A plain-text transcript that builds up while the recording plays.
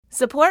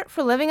Support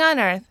for Living on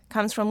Earth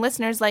comes from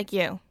listeners like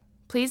you.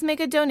 Please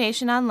make a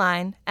donation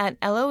online at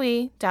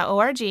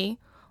loe.org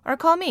or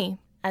call me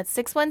at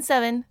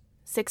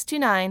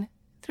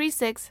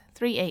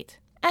 617-629-3638.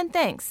 And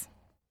thanks.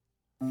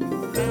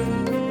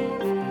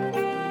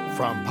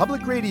 From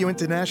Public Radio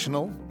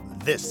International,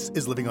 this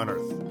is Living on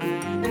Earth.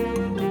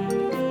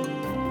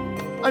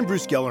 I'm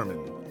Bruce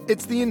Gellerman.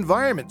 It's the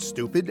environment,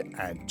 stupid,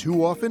 and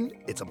too often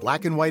it's a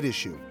black and white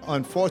issue.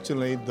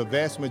 Unfortunately, the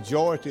vast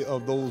majority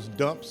of those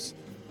dumps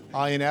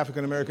are in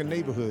African-American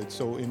neighborhoods.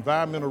 So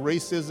environmental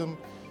racism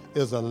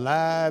is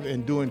alive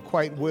and doing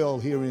quite well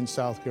here in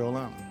South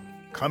Carolina.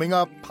 Coming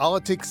up,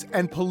 politics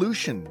and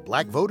pollution,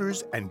 black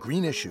voters and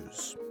green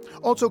issues.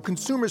 Also,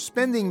 consumer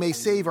spending may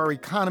save our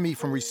economy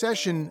from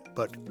recession,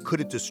 but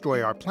could it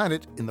destroy our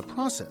planet in the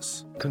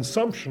process?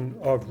 Consumption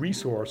of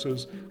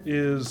resources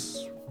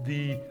is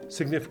the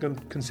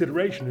significant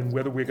consideration in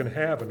whether we're going to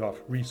have enough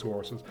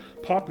resources.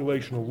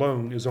 Population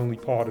alone is only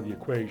part of the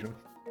equation.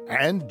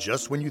 And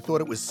just when you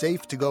thought it was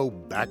safe to go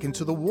back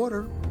into the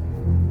water,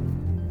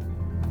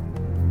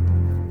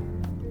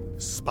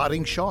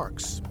 spotting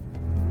sharks.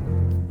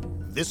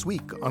 This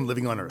week on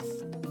Living on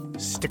Earth.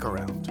 Stick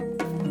around.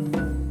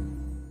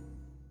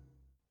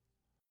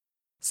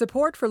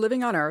 Support for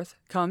Living on Earth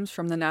comes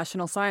from the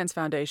National Science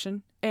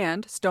Foundation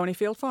and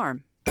Stonyfield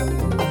Farm.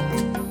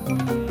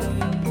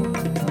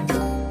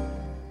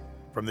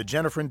 From the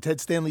Jennifer and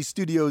Ted Stanley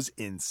studios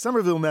in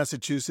Somerville,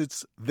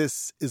 Massachusetts,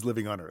 this is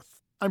Living on Earth.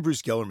 I'm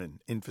Bruce Gellerman,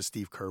 in for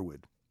Steve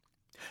Curwood.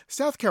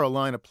 South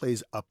Carolina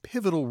plays a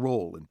pivotal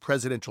role in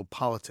presidential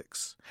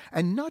politics,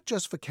 and not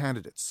just for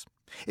candidates.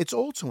 It's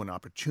also an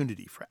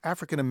opportunity for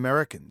African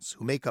Americans,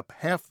 who make up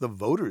half the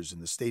voters in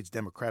the state's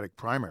Democratic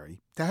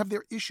primary, to have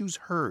their issues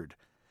heard.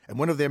 And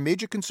one of their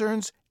major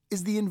concerns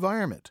is the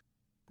environment.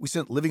 We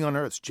sent Living on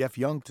Earth's Jeff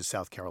Young to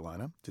South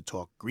Carolina to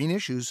talk green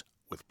issues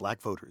with black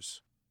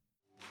voters.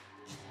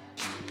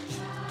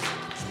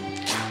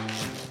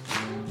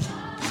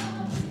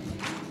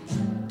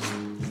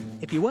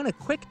 If you want a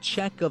quick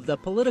check of the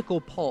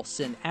political pulse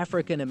in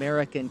African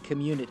American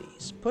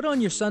communities, put on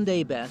your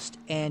Sunday best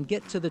and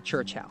get to the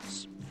church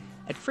house.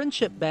 At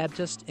Friendship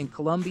Baptist in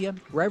Columbia,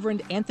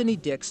 Reverend Anthony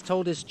Dix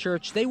told his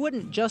church they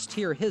wouldn't just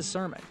hear his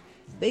sermon.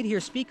 They'd hear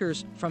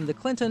speakers from the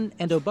Clinton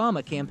and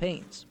Obama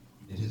campaigns.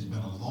 It has been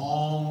a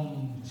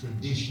long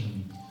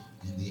tradition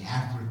in the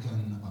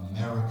African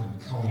American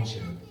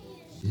culture.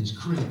 It's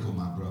critical,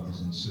 my brothers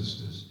and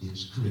sisters.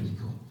 It's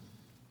critical.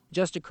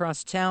 Just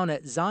across town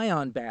at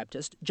Zion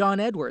Baptist, John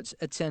Edwards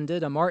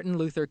attended a Martin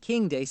Luther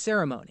King Day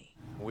ceremony.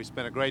 We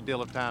spent a great deal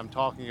of time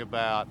talking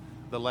about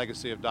the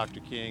legacy of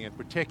Dr. King, and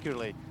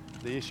particularly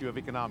the issue of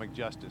economic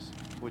justice,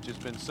 which has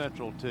been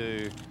central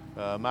to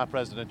my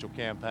presidential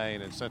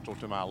campaign and central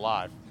to my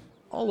life.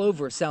 All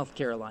over South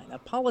Carolina,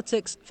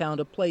 politics found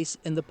a place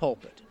in the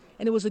pulpit,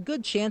 and it was a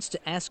good chance to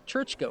ask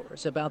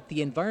churchgoers about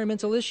the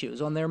environmental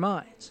issues on their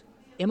minds.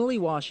 Emily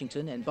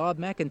Washington and Bob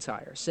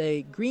McIntyre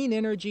say green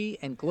energy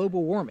and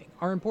global warming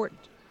are important.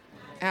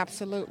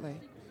 Absolutely.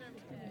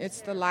 It's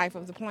the life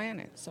of the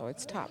planet, so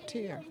it's top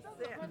tier.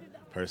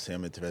 Personally,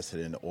 I'm interested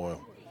in the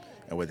oil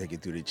and what they can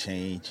do to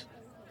change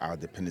our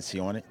dependency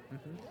on it,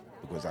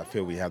 because I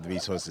feel we have the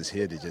resources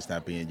here, they're just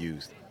not being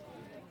used.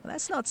 Well,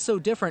 that's not so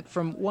different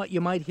from what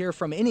you might hear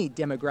from any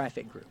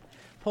demographic group.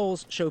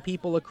 Polls show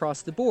people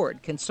across the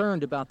board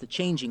concerned about the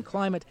changing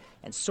climate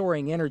and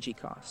soaring energy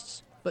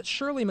costs. But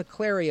Shirley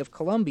McClary of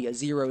Columbia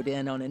zeroed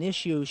in on an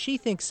issue she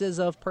thinks is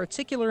of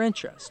particular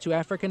interest to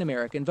African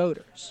American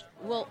voters.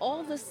 Well,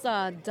 all this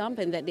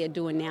dumping that they're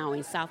doing now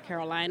in South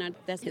Carolina,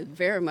 that's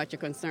very much a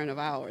concern of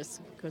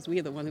ours, because we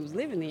are the one who's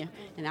living there,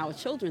 and our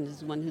children is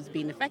the one who's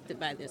being affected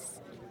by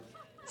this.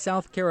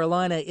 South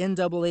Carolina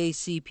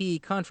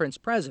NAACP Conference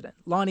President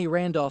Lonnie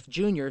Randolph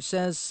Jr.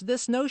 says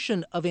this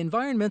notion of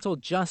environmental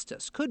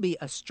justice could be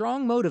a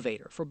strong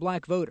motivator for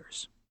black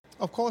voters.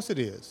 Of course it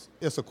is.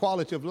 It's a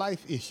quality of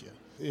life issue.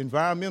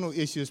 Environmental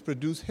issues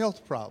produce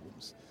health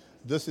problems.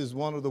 This is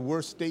one of the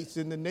worst states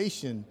in the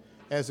nation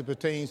as it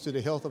pertains to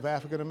the health of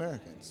African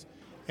Americans.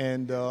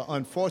 And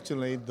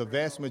unfortunately, the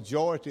vast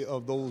majority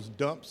of those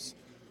dumps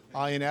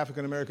are in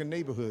African American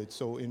neighborhoods.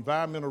 So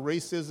environmental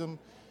racism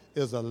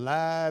is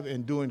alive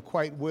and doing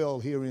quite well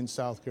here in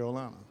South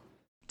Carolina.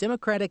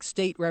 Democratic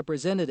State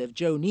Representative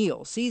Joe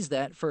Neal sees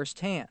that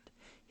firsthand.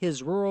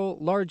 His rural,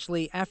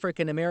 largely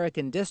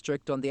African-American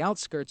district on the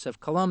outskirts of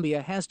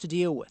Columbia has to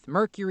deal with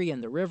mercury in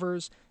the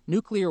rivers,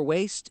 nuclear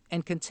waste,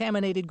 and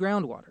contaminated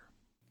groundwater.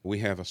 We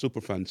have a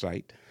Superfund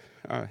site,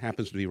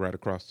 happens to be right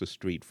across the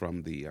street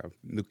from the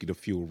nuclear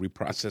fuel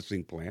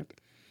reprocessing plant.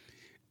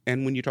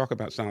 And when you talk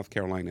about South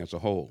Carolina as a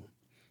whole,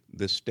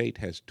 the state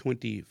has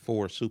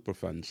 24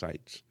 Superfund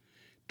sites.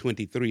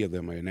 23 of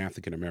them are in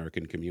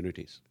African-American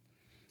communities.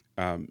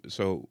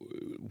 So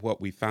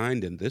what we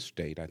find in this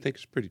state, I think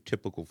is pretty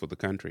typical for the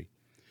country.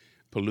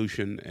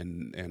 Pollution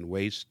and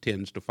waste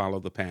tends to follow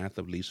the path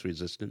of least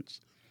resistance.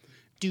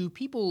 Do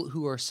people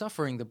who are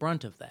suffering the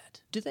brunt of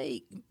that, do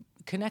they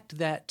connect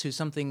that to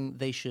something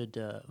they should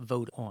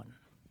vote on?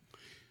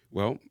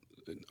 Well,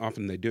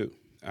 often they do.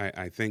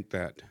 I think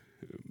that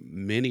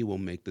many will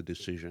make the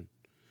decision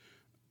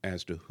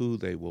as to who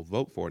they will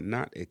vote for,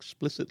 not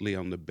explicitly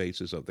on the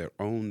basis of their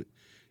own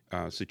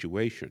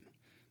situation,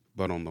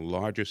 but on the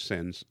larger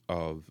sense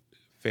of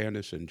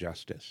fairness and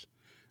justice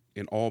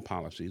in all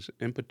policies,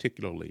 and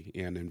particularly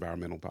in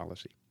environmental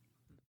policy.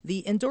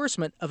 The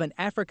endorsement of an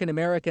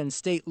African-American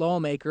state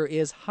lawmaker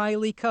is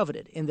highly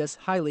coveted in this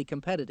highly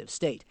competitive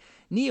state.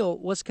 Neal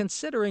was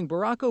considering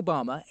Barack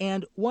Obama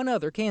and one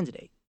other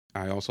candidate.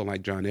 I also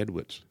like John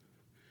Edwards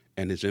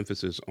and his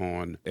emphasis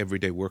on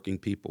everyday working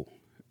people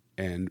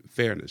and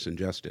fairness and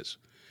justice.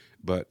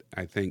 But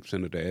I think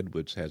Senator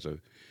Edwards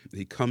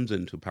he comes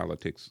into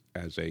politics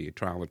as a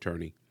trial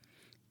attorney,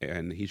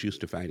 and he's used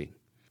to fighting.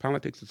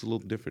 Politics is a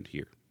little different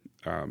here.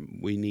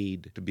 We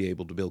need to be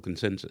able to build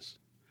consensus.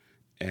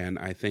 And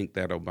I think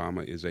that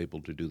Obama is able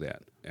to do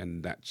that,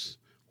 and that's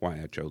why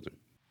I chose him.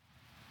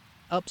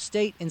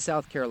 Upstate in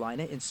South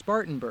Carolina, in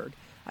Spartanburg,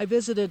 I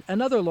visited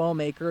another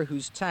lawmaker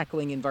who's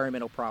tackling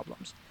environmental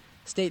problems.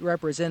 State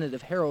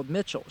Representative Harold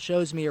Mitchell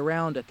shows me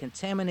around a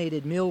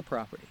contaminated mill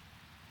property.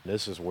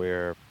 This is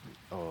where,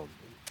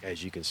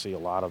 as you can see, a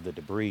lot of the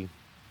debris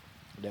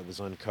that was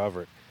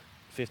uncovered,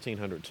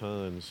 1,500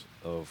 tons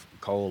of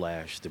coal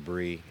ash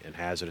debris and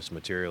hazardous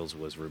materials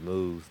was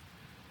removed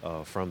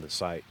from the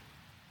site.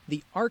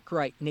 The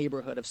Arkwright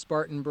neighborhood of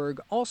Spartanburg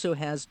also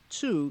has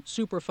 2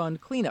 Superfund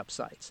cleanup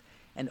sites,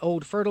 an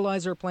old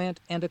fertilizer plant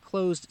and a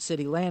closed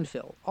city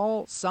landfill,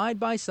 all side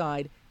by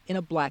side in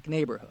a black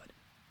neighborhood.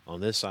 On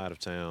this side of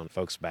town,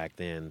 folks back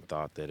then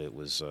thought that it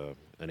was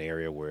an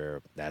area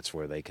where that's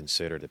where they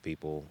considered the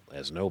people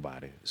as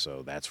nobody.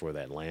 So that's where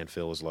that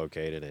landfill is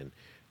located, and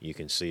you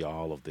can see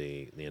all of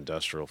the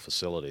industrial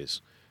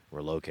facilities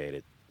were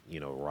located,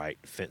 right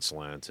fence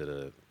line to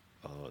the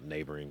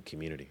neighboring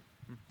community.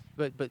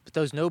 But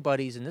those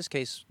nobodies, in this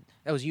case,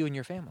 that was you and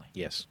your family.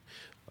 Yes.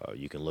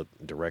 You can look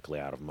directly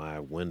out of my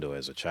window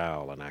as a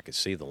child, and I could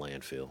see the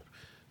landfill.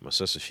 My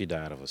sister, she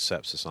died of a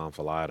sepsis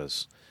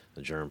encephalitis,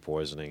 a germ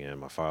poisoning, and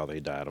my father, he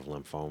died of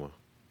lymphoma.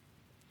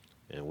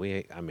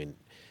 And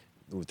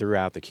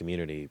throughout the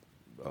community,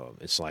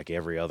 it's like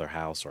every other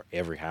house or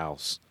every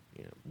house,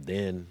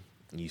 then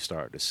you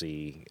start to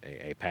see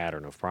a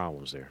pattern of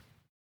problems there.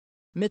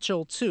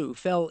 Mitchell, too,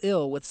 fell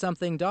ill with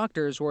something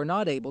doctors were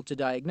not able to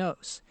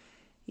diagnose.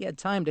 He had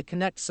time to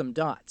connect some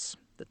dots.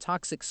 The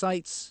toxic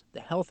sites, the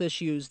health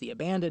issues, the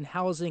abandoned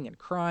housing and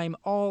crime,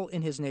 all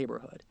in his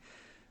neighborhood.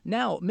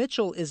 Now,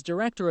 Mitchell is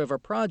director of a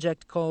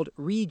project called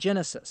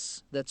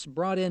Regenesis that's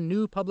brought in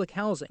new public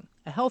housing,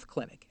 a health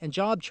clinic, and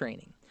job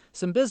training.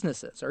 Some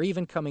businesses are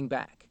even coming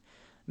back.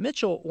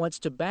 Mitchell wants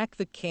to back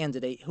the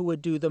candidate who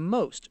would do the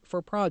most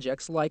for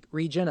projects like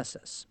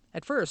Regenesis.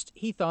 At first,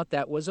 he thought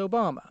that was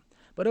Obama.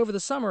 But over the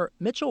summer,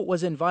 Mitchell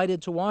was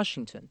invited to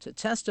Washington to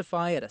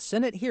testify at a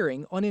Senate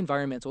hearing on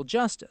environmental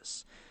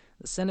justice.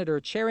 The senator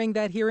chairing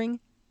that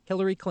hearing,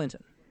 Hillary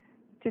Clinton.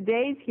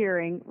 Today's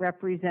hearing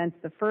represents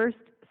the first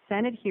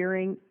Senate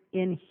hearing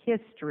in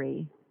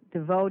history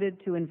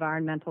devoted to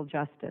environmental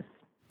justice.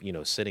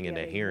 Sitting in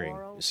that hearing,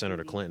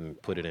 Senator Clinton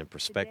put it in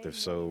perspective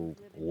so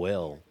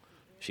well.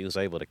 She was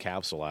able to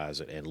capsulize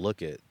it and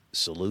look at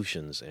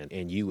solutions,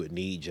 and you would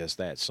need just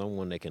that,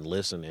 someone that can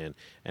listen, and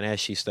as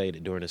she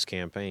stated during this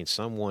campaign,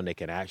 someone that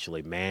can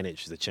actually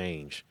manage the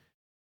change.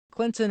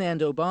 Clinton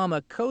and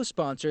Obama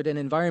co-sponsored an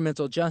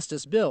environmental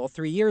justice bill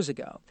 3 years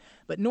ago.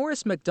 But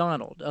Norris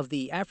McDonald of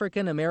the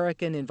African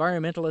American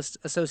Environmentalist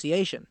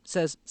Association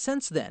says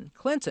since then,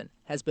 Clinton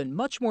has been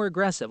much more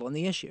aggressive on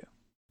the issue.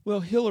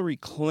 Well, Hillary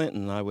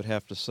Clinton, I would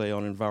have to say,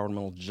 on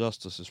environmental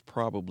justice is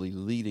probably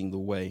leading the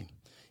way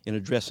in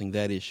addressing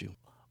that issue.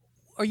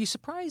 Are you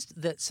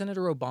surprised that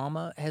Senator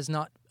Obama has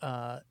not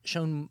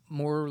shown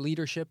more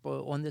leadership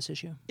on this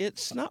issue?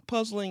 It's not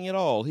puzzling at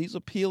all. He's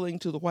appealing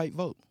to the white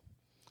vote.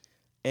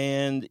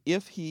 And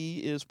if he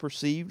is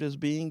perceived as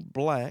being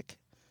black,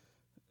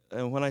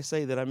 and when I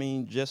say that, I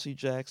mean Jesse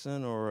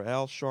Jackson or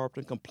Al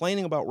Sharpton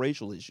complaining about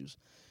racial issues,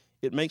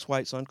 it makes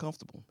whites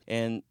uncomfortable.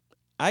 And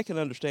I can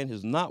understand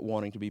his not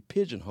wanting to be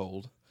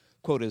pigeonholed,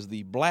 quote, as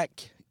the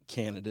black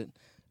candidate,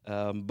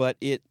 but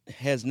it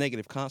has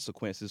negative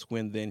consequences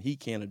when then he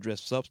can't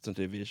address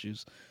substantive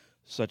issues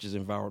such as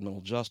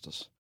environmental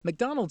justice.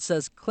 McDonald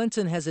says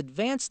Clinton has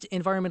advanced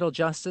environmental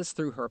justice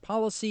through her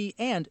policy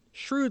and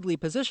shrewdly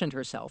positioned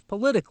herself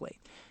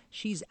politically.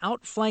 She's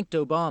outflanked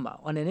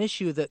Obama on an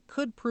issue that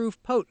could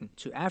prove potent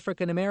to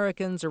African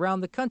Americans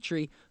around the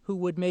country who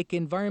would make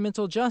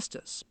environmental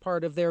justice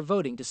part of their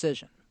voting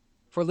decision.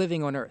 For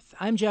Living on Earth,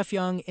 I'm Jeff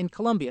Young in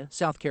Columbia,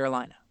 South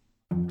Carolina.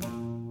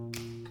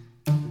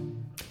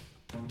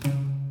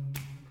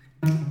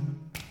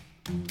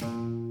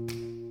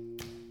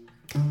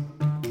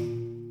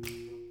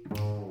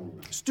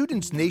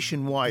 Students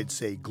nationwide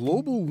say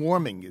global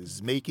warming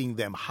is making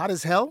them hot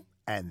as hell,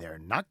 and they're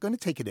not going to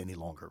take it any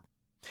longer.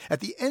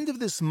 At the end of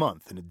this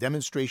month, in a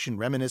demonstration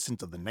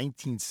reminiscent of the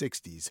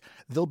 1960s,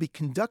 they'll be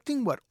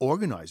conducting what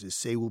organizers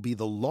say will be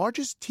the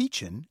largest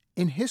teach-in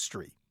in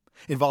history,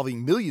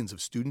 involving millions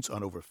of students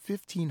on over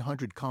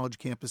 1,500 college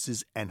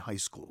campuses and high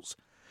schools.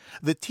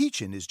 The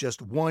Teach-In is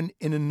just one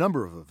in a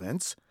number of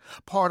events,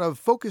 part of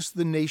Focus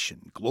the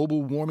Nation,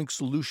 Global Warming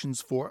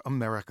Solutions for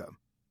America.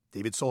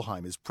 David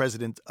Solheim is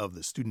president of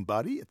the student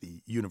body at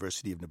the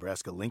University of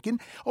Nebraska-Lincoln.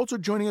 Also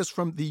joining us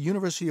from the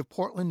University of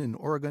Portland in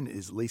Oregon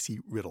is Lacey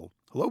Riddle.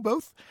 Hello,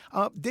 both.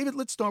 David,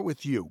 let's start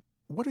with you.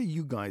 What are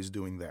you guys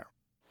doing there?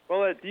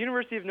 Well, at the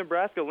University of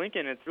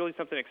Nebraska-Lincoln, it's really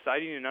something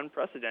exciting and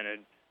unprecedented.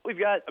 We've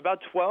got about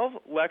 12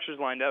 lectures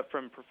lined up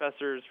from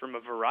professors from a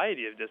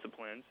variety of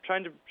disciplines,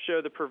 trying to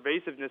show the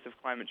pervasiveness of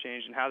climate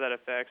change and how that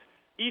affects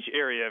each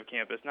area of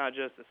campus, not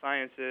just the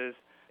sciences.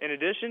 In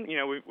addition,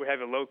 we have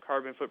a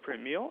low-carbon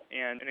footprint meal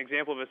and an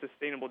example of a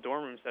sustainable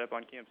dorm room set up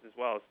on campus as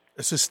well.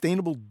 A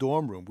sustainable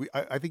dorm room.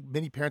 I think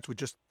many parents would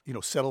just,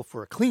 settle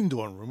for a clean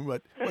dorm room,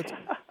 but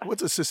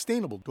what's a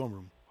sustainable dorm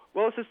room?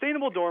 Well, a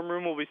sustainable dorm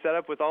room will be set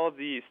up with all of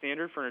the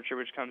standard furniture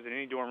which comes in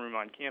any dorm room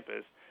on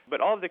campus,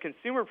 but all of the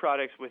consumer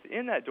products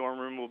within that dorm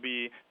room will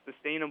be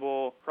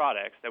sustainable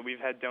products that we've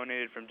had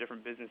donated from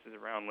different businesses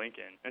around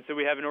Lincoln. And so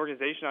we have an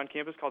organization on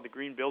campus called the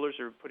Green Builders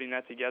who are putting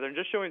that together and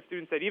just showing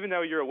students that even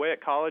though you're away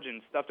at college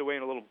and stuffed away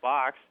in a little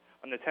box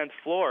on the 10th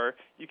floor,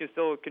 you can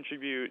still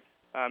contribute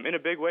in a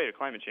big way to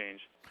climate change.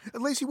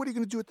 Lacey, what are you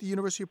going to do at the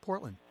University of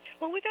Portland?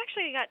 Well, we've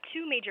actually got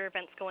two major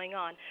events going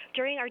on.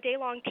 During our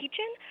day-long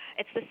teach-in,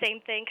 it's the same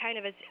thing kind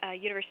of as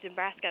University of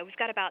Nebraska. We've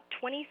got about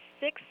 26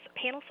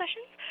 panel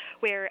sessions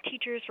where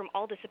teachers from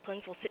all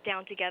disciplines will sit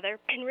down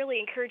together and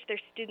really encourage their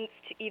students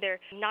to either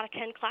not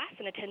attend class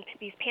and attend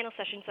these panel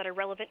sessions that are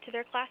relevant to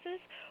their classes,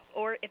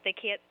 or if they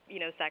can't,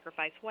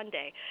 sacrifice one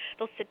day,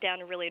 they'll sit down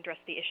and really address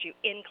the issue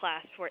in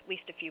class for at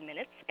least a few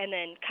minutes. And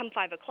then come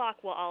 5 o'clock,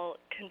 we'll all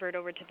convert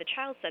over to the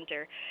Child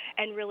Center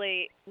and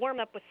really warm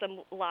up with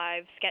some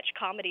live sketch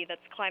comedy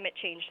that's climate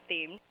change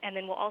themed. And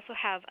then we'll also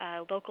have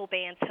local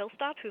bands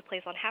Hillstop, who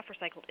plays on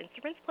half-recycled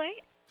instruments, play.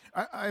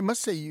 I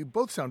must say, you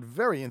both sound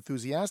very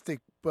enthusiastic,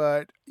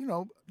 but,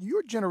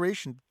 your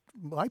generation,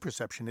 my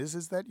perception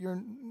is that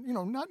you're,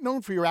 not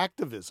known for your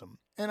activism.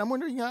 And I'm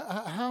wondering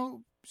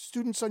how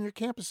students on your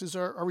campuses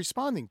are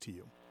responding to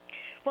you.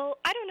 Well,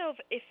 I don't know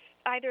if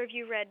either of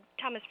you read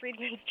Thomas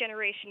Friedman's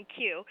Generation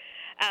Q,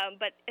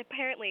 but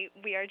apparently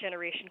we are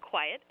Generation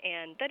Quiet,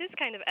 and that is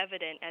kind of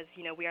evident as,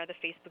 we are the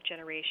Facebook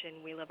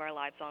generation, we live our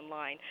lives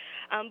online.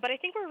 But I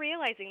think we're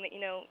realizing that,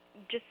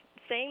 just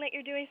saying that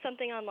you're doing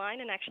something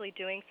online and actually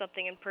doing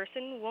something in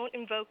person won't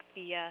invoke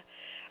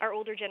our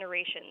older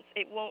generations.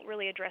 It won't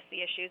really address the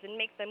issues and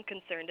make them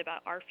concerned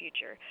about our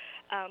future.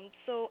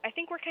 So I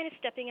think we're kind of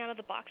stepping out of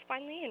the box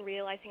finally and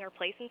realizing our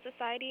place in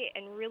society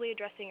and really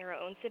addressing our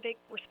own civic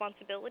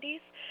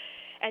responsibilities.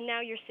 And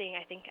now you're seeing,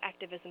 I think,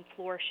 activism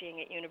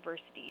flourishing at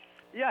universities.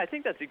 Yeah, I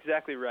think that's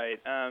exactly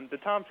right. The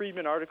Tom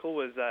Friedman article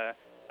was,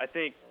 I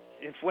think,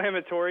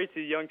 inflammatory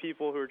to young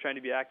people who are trying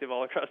to be active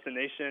all across the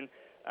nation.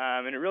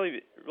 And it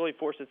really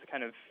forced us to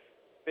kind of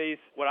face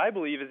what I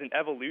believe is an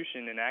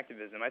evolution in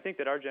activism. I think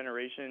that our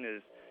generation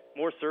is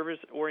more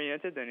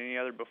service-oriented than any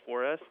other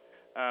before us.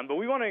 But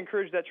we want to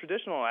encourage that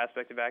traditional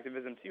aspect of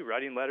activism, too,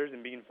 writing letters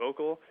and being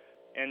vocal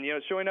and,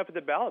 showing up at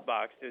the ballot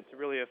box to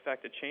really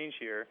affect a change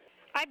here.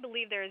 I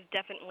believe there is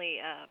definitely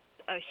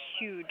a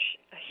huge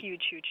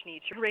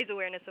need to raise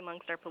awareness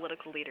amongst our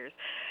political leaders.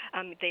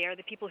 They are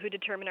the people who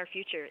determine our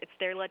future. It's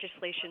their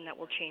legislation that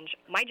will change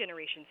my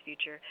generation's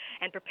future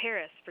and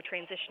prepare us for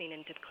transitioning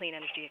into the clean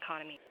energy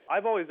economy.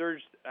 I've always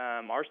urged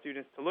our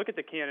students to look at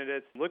the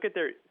candidates, look at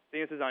their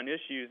stances on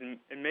issues,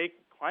 and make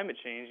climate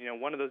change,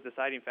 one of those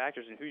deciding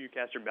factors in who you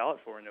cast your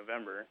ballot for in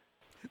November.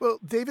 Well,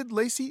 David,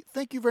 Lacey,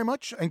 thank you very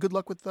much, and good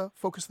luck with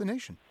Focus the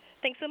Nation.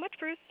 Thanks so much,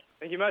 Bruce.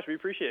 Thank you much. We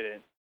appreciate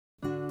it.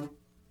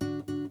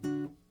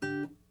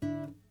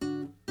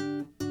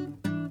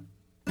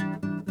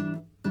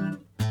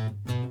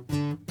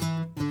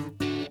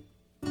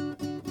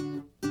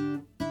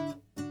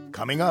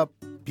 Coming up,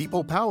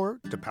 people power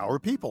to power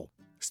people.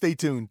 Stay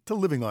tuned to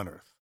Living on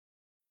Earth.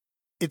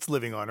 It's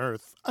Living on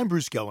Earth. I'm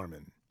Bruce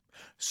Gellerman.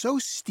 So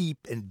steep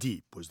and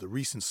deep was the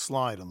recent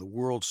slide on the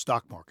world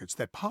stock markets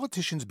that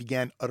politicians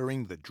began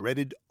uttering the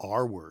dreaded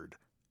R word.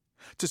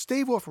 To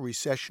stave off a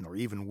recession or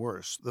even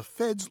worse, the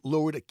Feds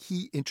lowered a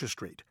key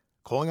interest rate,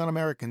 calling on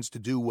Americans to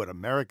do what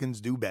Americans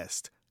do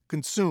best: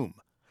 consume,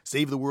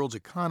 save the world's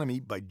economy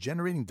by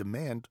generating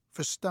demand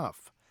for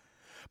stuff.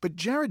 But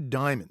Jared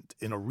Diamond,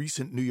 in a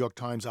recent New York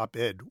Times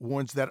op-ed,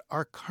 warns that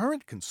our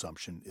current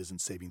consumption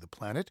isn't saving the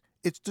planet,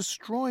 it's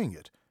destroying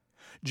it.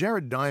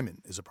 Jared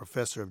Diamond is a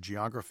professor of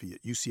geography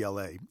at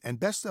UCLA and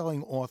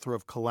best-selling author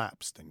of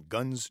Collapsed and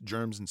Guns,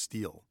 Germs, and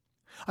Steel.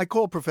 I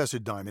called Professor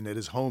Diamond at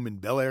his home in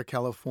Bel Air,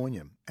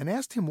 California, and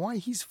asked him why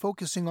he's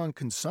focusing on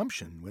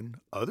consumption when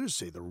others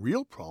say the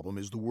real problem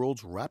is the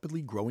world's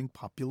rapidly growing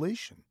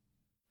population.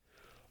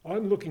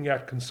 I'm looking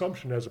at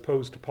consumption as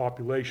opposed to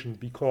population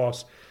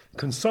because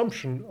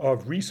consumption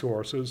of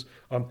resources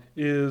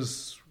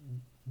is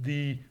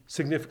the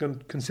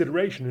significant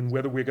consideration in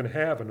whether we're going to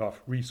have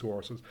enough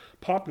resources.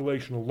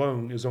 Population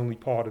alone is only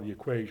part of the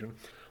equation.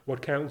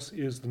 What counts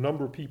is the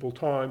number of people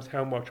times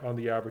how much on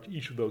the average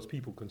each of those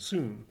people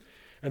consume.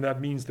 And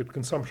that means that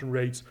consumption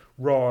rates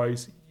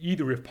rise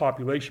either if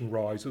population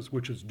rises,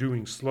 which it's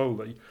doing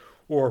slowly,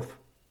 or if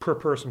per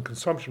person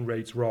consumption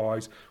rates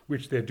rise,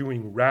 which they're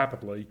doing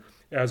rapidly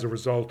as a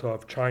result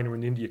of China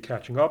and India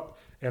catching up,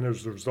 and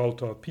as a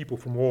result of people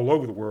from all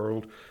over the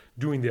world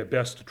doing their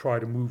best to try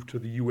to move to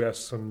the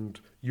US and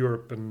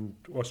Europe and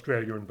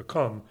Australia and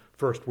become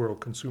first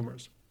world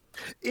consumers.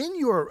 In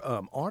your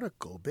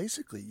article,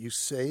 basically, you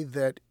say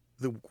that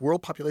the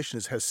world population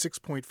has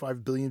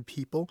 6.5 billion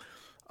people,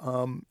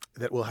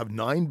 that will have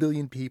 9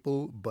 billion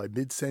people by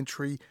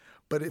mid-century.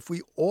 But if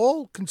we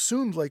all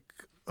consumed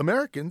like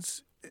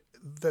Americans,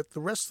 that the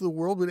rest of the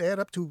world would add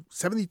up to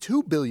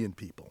 72 billion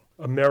people.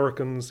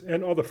 Americans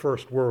and other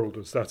first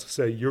worlders, that's to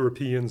say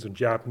Europeans and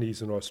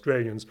Japanese and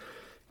Australians,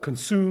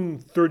 consume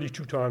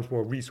 32 times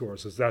more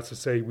resources. That's to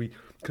say we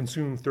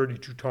consume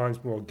 32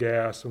 times more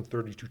gas and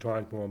 32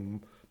 times more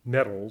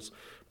metals.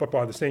 But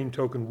by the same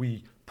token,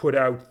 we put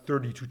out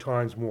 32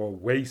 times more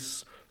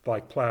wastes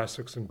like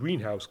plastics and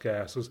greenhouse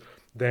gases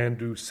than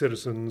do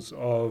citizens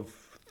of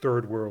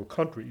third world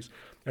countries.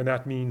 And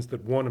that means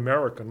that one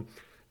American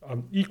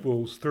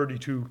equals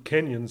 32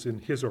 Kenyans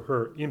in his or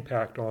her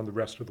impact on the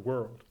rest of the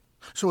world.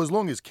 So as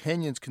long as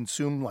Kenyans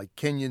consume like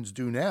Kenyans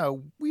do now,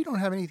 we don't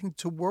have anything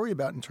to worry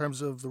about in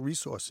terms of the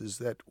resources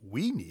that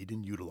we need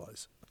and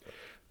utilize.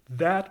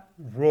 That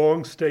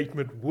wrong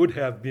statement would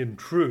have been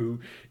true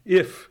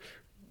if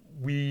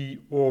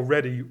we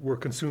already were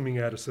consuming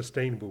at a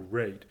sustainable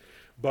rate.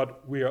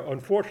 But we are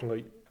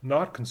unfortunately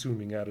not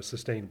consuming at a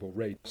sustainable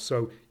rate.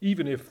 So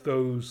even if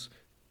those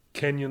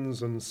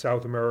Kenyans and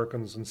South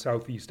Americans and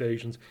Southeast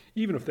Asians,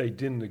 even if they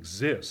didn't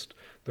exist,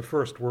 the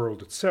first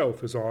world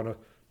itself is on a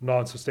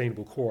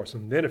non-sustainable course.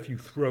 And then if you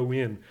throw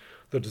in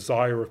the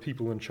desire of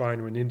people in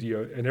China and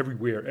India and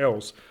everywhere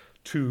else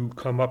to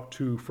come up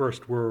to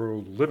first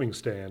world living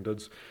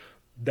standards,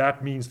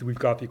 that means that we've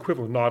got the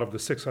equivalent not of the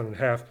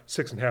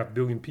 6.5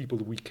 billion people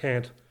that we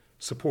can't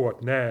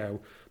support now,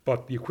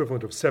 but the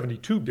equivalent of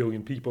 72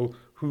 billion people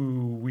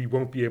who we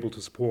won't be able to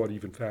support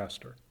even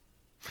faster.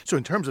 So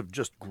in terms of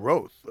just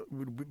growth,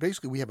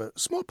 basically we have a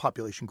small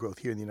population growth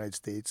here in the United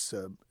States,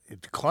 a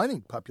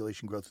declining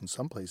population growth in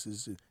some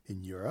places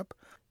in Europe,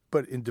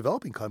 but in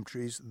developing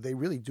countries, they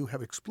really do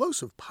have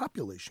explosive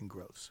population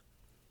growths.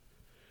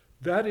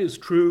 That is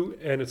true,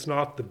 and it's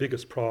not the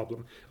biggest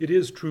problem. It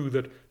is true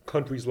that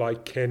countries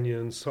like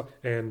Kenya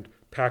and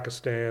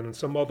Pakistan and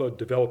some other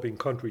developing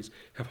countries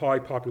have high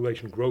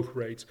population growth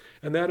rates,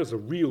 and that is a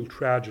real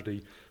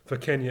tragedy for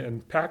Kenya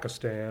and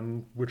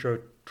Pakistan, which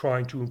are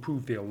trying to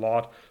improve their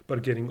lot but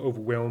are getting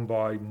overwhelmed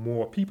by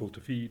more people to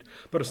feed.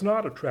 But it's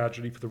not a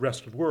tragedy for the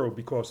rest of the world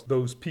because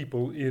those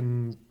people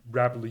in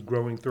rapidly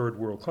growing third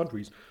world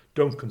countries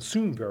don't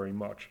consume very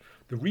much.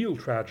 The real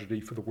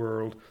tragedy for the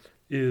world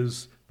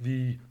is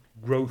the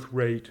growth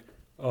rate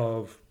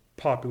of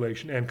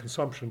population and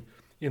consumption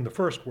in the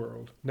first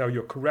world. Now,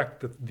 you're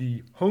correct that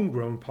the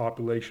homegrown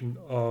population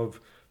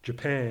of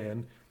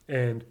Japan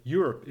and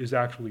Europe is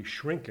actually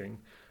shrinking,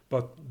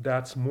 but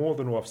that's more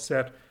than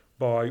offset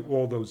by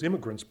all those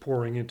immigrants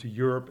pouring into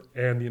Europe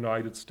and the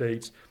United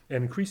States,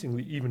 and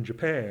increasingly even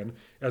Japan,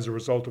 as a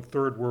result of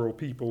third world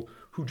people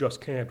who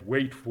just can't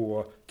wait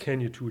for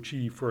Kenya to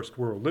achieve first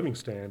world living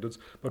standards,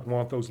 but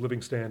want those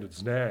living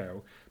standards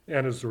now.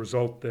 And as a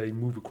result, they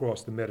move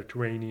across the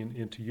Mediterranean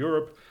into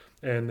Europe,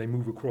 and they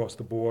move across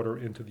the border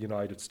into the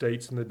United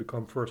States, and they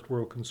become first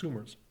world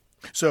consumers.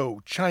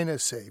 So China,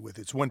 say, with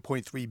its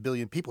 1.3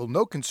 billion people,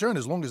 no concern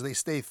as long as they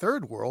stay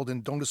third world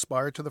and don't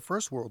aspire to the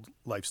first world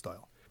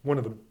lifestyle. One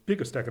of the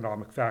biggest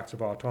economic facts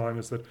of our time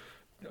is that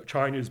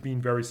China has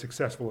been very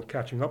successful at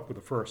catching up with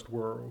the first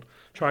world.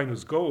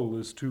 China's goal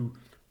is to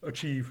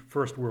achieve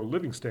first world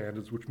living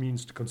standards, which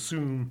means to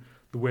consume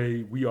the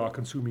way we are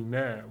consuming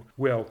now.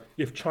 Well,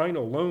 if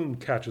China alone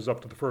catches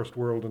up to the first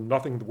world and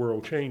nothing in the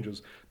world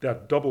changes,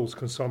 that doubles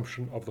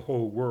consumption of the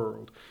whole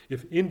world.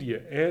 If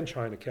India and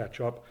China catch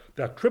up,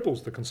 that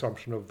triples the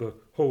consumption of the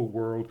whole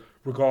world,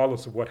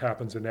 regardless of what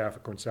happens in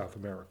Africa and South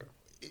America.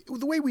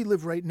 The way we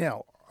live right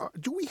now,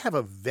 do we have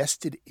a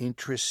vested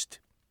interest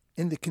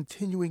in the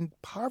continuing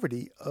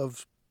poverty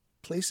of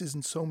places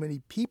and so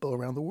many people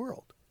around the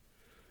world?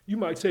 You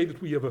might say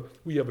that we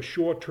have a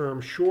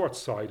short-term,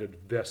 short-sighted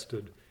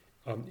vested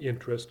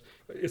interest.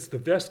 It's the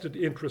vested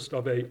interest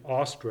of an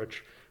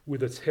ostrich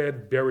with its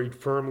head buried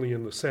firmly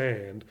in the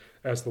sand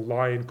as the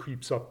lion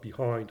creeps up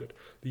behind it.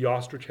 The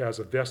ostrich has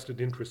a vested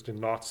interest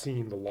in not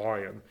seeing the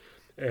lion,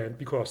 and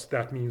because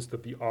that means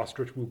that the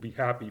ostrich will be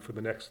happy for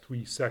the next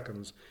 3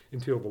 seconds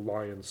until the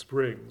lion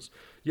springs.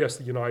 Yes,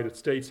 the United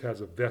States has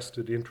a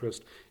vested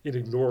interest in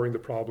ignoring the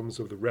problems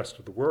of the rest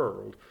of the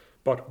world,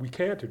 but we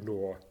can't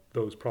ignore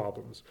those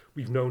problems.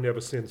 We've known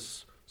ever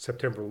since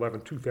September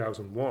 11,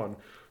 2001,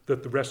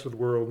 that the rest of the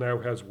world now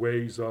has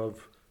ways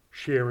of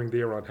sharing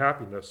their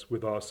unhappiness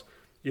with us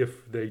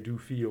if they do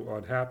feel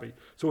unhappy.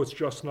 So it's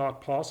just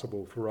not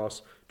possible for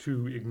us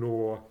to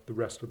ignore the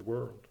rest of the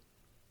world.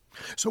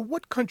 So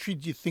what country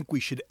do you think we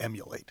should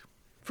emulate?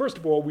 First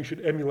of all, we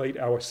should emulate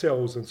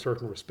ourselves in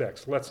certain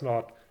respects. Let's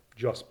not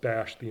just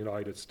bash the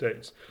United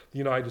States. The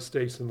United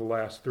States in the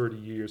last 30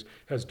 years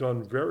has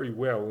done very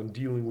well in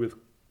dealing with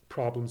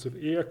problems of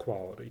air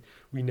quality.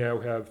 We now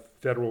have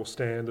federal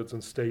standards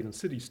and state and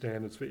city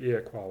standards for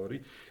air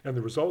quality, and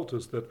the result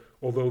is that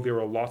although there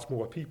are lots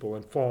more people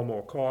and far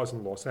more cars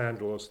in Los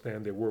Angeles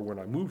than there were when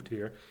I moved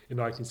here in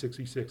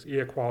 1966,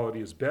 air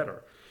quality is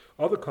better.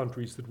 Other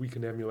countries that we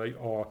can emulate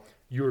are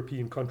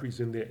European countries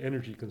in their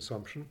energy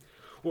consumption,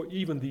 or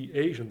even the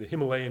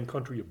Himalayan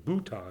country of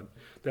Bhutan,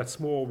 that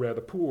small,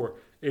 rather poor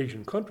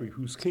Asian country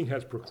whose king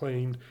has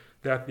proclaimed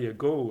that their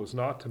goal is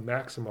not to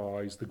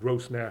maximize the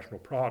gross national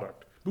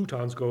product.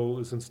 Bhutan's goal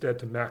is instead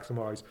to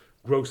maximize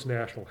gross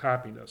national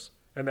happiness,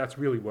 and that's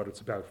really what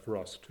it's about for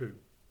us, too.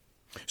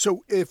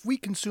 So if we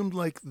consumed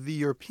like the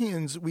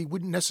Europeans, we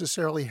wouldn't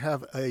necessarily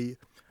have a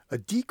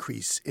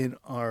decrease in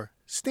our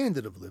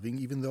standard of living,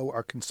 even though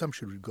our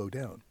consumption would go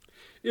down.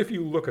 If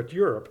you look at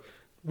Europe,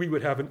 we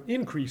would have an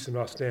increase in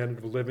our standard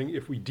of living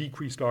if we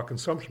decreased our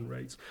consumption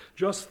rates.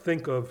 Just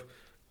think of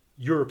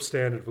Europe's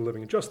standard of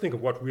living, and just think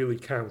of what really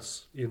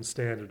counts in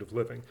standard of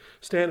living.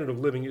 Standard of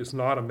living is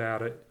not a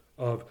matter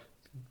of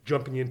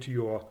jumping into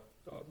your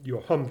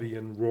Humvee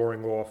and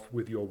roaring off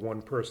with your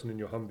one person in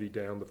your Humvee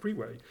down the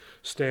freeway.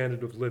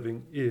 Standard of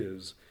living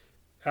is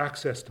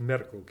access to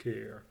medical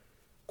care,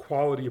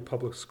 quality of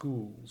public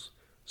schools,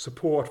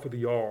 support for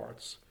the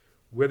arts,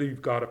 whether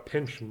you've got a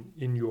pension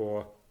in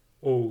your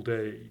old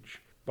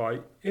age. By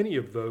any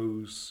of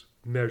those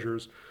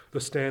measures,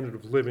 the standard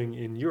of living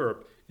in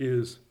Europe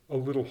is a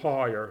little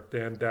higher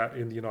than that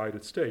in the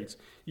United States,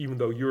 even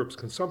though Europe's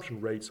consumption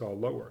rates are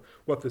lower.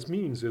 What this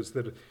means is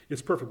that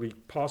it's perfectly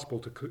possible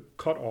to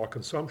cut our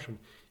consumption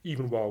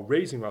even while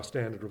raising our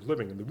standard of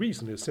living. And the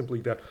reason is simply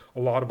that a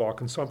lot of our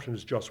consumption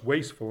is just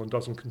wasteful and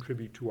doesn't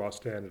contribute to our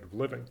standard of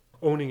living.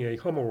 Owning a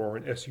Hummer or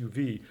an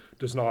SUV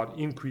does not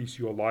increase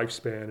your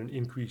lifespan and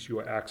increase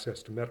your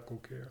access to medical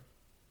care.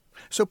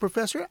 So,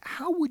 Professor,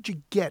 how would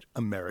you get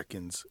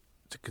Americans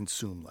to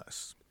consume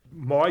less?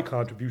 My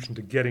contribution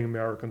to getting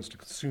Americans to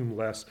consume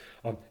less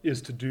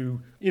is to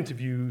do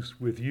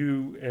interviews with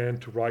you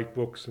and to write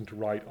books and to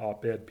write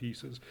op-ed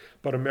pieces.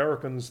 But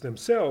Americans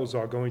themselves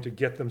are going to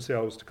get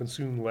themselves to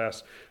consume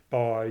less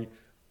by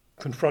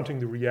confronting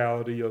the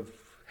reality of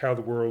how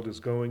the world is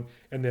going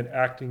and then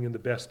acting in the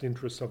best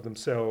interests of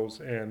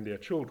themselves and their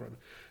children.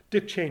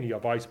 Dick Cheney,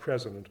 our vice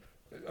president,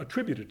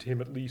 attributed to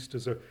him at least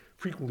as a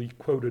frequently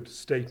quoted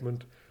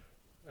statement,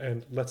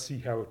 and let's see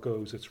how it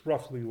goes. It's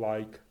roughly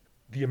like,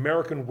 the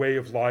American way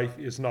of life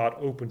is not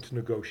open to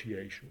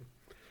negotiation.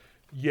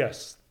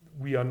 Yes,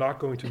 we are not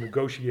going to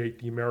negotiate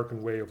the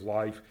American way of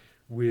life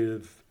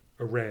with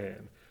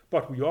Iran,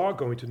 but we are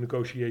going to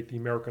negotiate the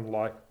American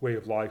way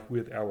of life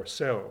with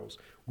ourselves.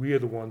 We are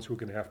the ones who are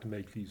going to have to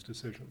make these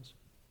decisions.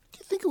 Do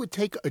you think it would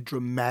take a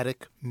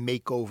dramatic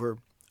makeover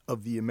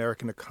of the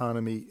American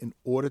economy in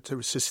order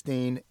to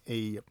sustain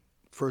a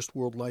first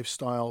world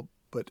lifestyle,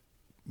 but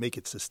make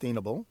it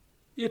sustainable?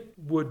 It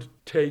would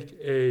take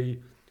a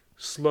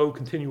slow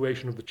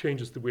continuation of the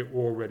changes that we're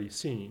already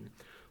seeing.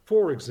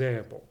 For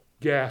example,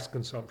 gas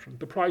consumption.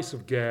 The price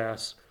of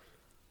gas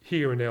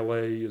here in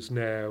LA is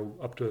now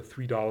up to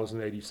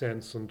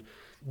 $3.80, and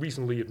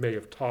recently it may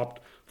have topped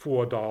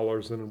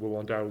 $4 and will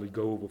undoubtedly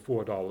go over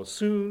 $4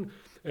 soon.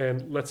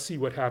 And let's see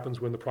what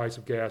happens when the price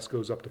of gas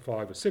goes up to $5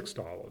 or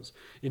 $6.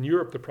 In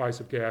Europe, the price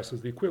of gas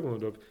is the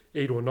equivalent of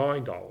 $8 or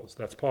 $9.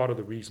 That's part of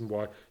the reason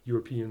why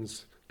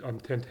Europeans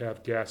tend to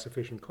have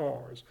gas-efficient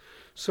cars.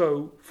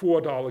 So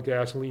 $4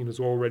 gasoline has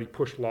already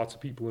pushed lots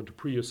of people into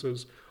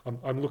Priuses.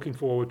 I'm looking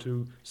forward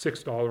to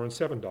 $6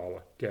 and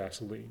 $7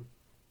 gasoline.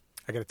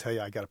 I got to tell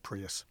you, I got a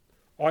Prius.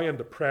 I am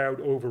the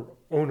proud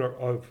owner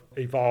of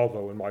a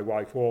Volvo, and my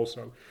wife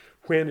also.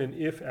 When and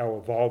if our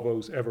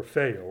Volvos ever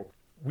fail,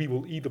 we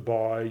will either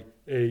buy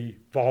a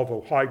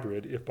Volvo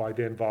hybrid, if by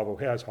then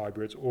Volvo has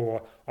hybrids,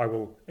 or I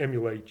will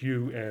emulate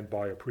you and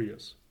buy a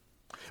Prius.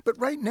 But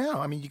right now,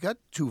 I mean, you got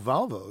two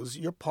Volvos.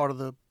 You're part of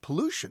the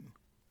pollution,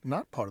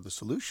 not part of the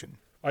solution.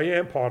 I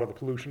am part of the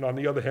pollution. On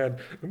the other hand,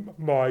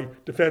 my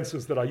defense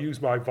is that I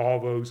use my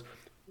Volvos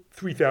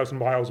 3,000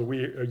 miles a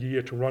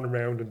year to run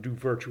around and do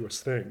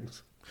virtuous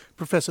things.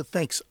 Professor,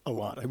 thanks a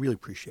lot. I really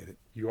appreciate it.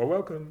 You are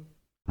welcome.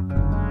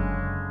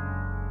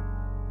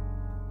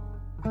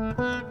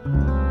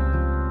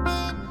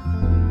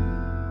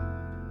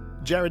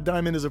 Jared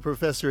Diamond is a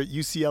professor at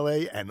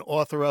UCLA and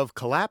author of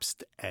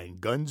Collapsed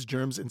and Guns,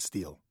 Germs, and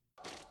Steel.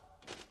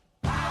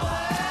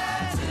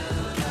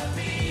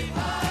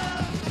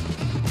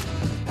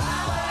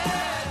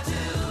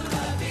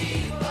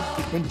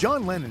 When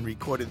John Lennon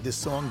recorded this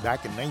song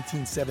back in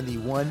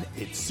 1971,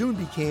 it soon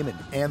became an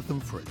anthem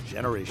for a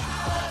generation.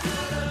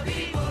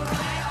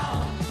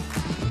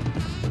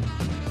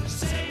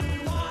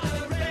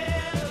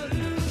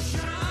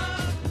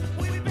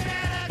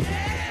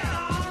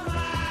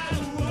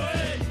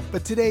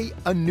 But today,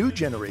 a new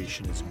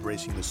generation is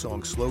embracing the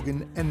song's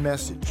slogan and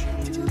message.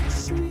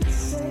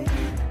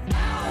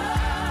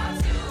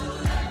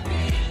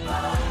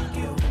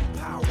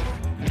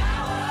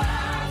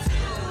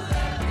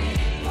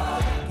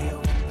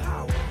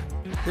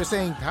 They're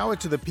saying power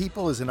to the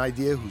people is an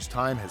idea whose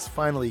time has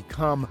finally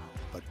come,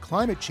 but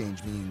climate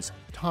change means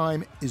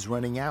time is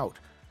running out.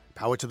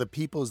 Power to the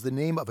People is the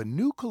name of a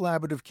new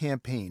collaborative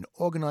campaign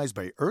organized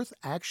by Earth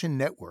Action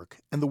Network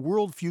and the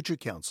World Future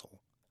Council.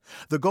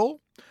 The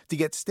goal? To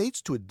get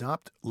states to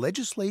adopt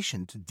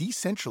legislation to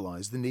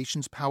decentralize the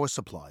nation's power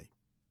supply.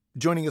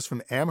 Joining us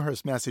from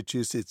Amherst,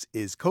 Massachusetts,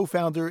 is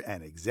co-founder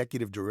and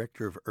executive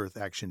director of Earth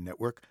Action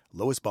Network,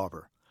 Lois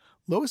Barber.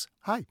 Lois,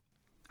 hi.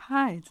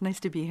 Hi, it's nice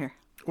to be here.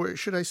 Or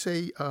should I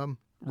say,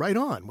 right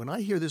on. When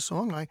I hear this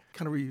song, I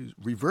kind of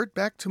revert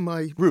back to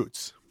my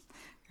roots.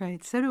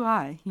 Right, so do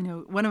I. You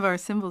know, one of our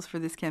symbols for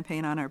this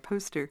campaign on our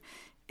poster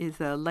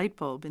is a light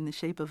bulb in the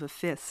shape of a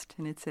fist,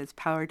 and it says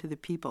power to the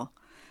people.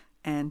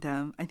 And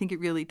I think it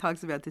really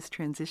talks about this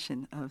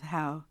transition of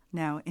how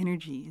now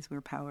energy is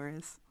where power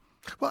is.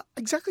 Well,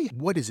 exactly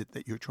what is it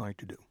that you're trying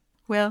to do?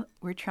 Well,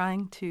 we're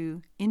trying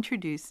to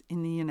introduce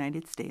in the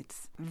United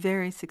States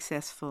very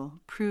successful,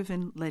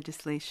 proven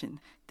legislation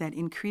that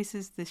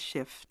increases the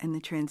shift and the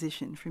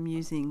transition from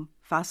using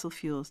fossil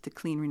fuels to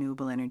clean,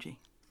 renewable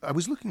energy. I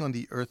was looking on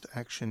the Earth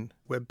Action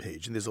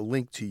webpage, and there's a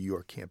link to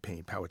your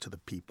campaign, Power to the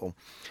People.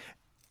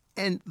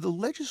 And the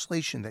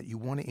legislation that you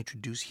want to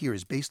introduce here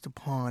is based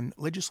upon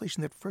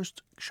legislation that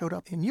first showed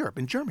up in Europe,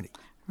 in Germany.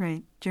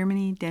 Right.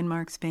 Germany,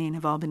 Denmark, Spain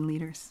have all been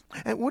leaders.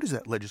 And what is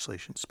that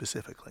legislation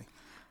specifically?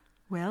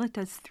 Well, it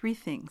does three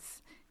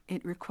things.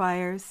 It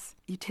requires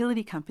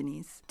utility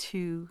companies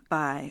to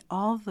buy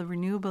all the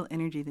renewable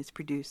energy that's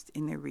produced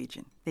in their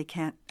region. They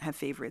can't have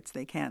favorites.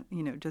 They can't,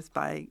 just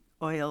buy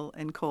oil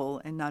and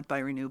coal and not buy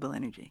renewable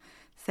energy.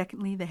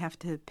 Secondly, they have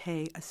to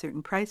pay a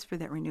certain price for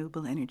that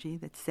renewable energy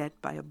that's set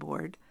by a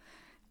board.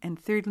 And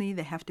thirdly,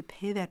 they have to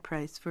pay that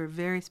price for a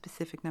very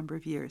specific number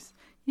of years.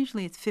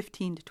 Usually it's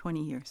 15 to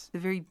 20 years. It's a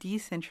very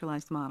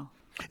decentralized model.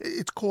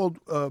 It's called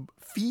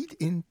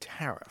feed-in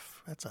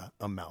tariff. That's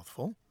a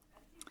mouthful.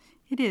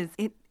 It is.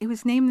 It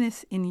was named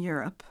this in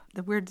Europe.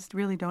 The words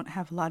really don't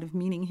have a lot of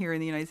meaning here in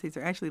the United States.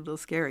 They're actually a little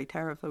scary.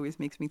 Tariff always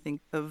makes me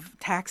think of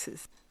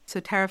taxes. So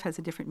tariff has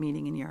a different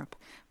meaning in Europe.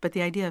 But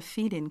the idea of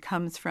feed-in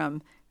comes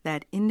from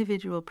that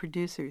individual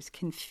producers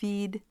can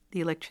feed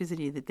the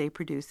electricity that they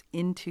produce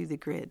into the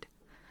grid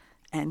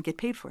and get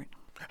paid for it.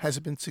 Has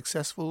it been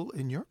successful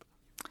in Europe?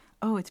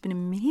 Oh, it's been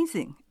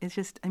amazing.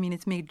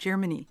 It's made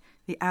Germany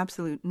the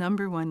absolute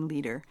number one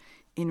leader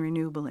in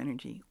renewable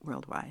energy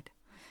worldwide.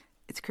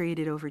 It's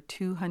created over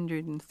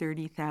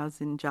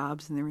 230,000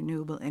 jobs in the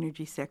renewable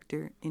energy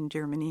sector in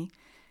Germany.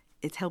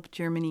 It's helped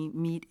Germany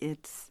meet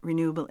its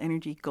renewable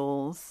energy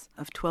goals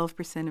of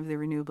 12% of their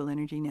renewable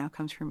energy now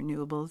comes from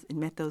renewables. It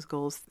met those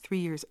goals 3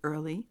 years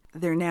early.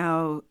 They're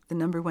now the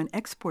number one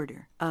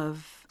exporter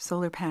of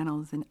solar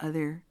panels and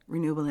other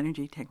renewable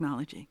energy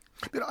technology.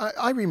 But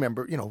I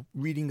remember,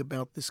 reading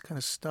about this kind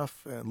of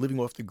stuff, living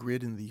off the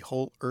grid in the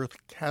Whole Earth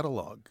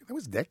catalog. That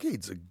was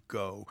decades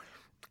ago.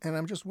 And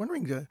I'm just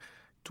wondering, do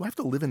I have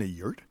to live in a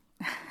yurt?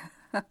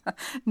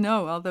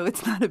 No, although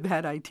it's not a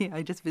bad idea.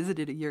 I just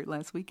visited a yurt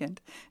last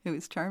weekend. It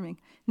was charming.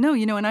 No,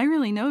 and I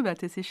really know about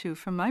this issue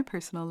from my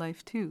personal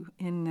life, too.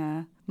 In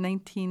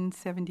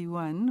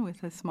 1971,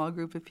 with a small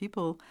group of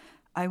people,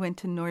 I went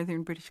to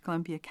northern British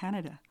Columbia,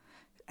 Canada,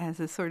 as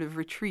a sort of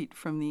retreat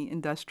from the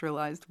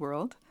industrialized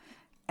world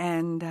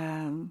and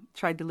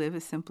tried to live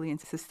as simply and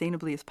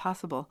sustainably as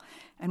possible.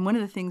 And one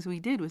of the things we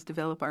did was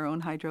develop our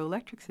own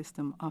hydroelectric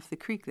system off the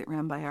creek that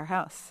ran by our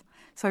house.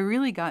 So I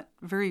really got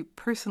very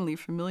personally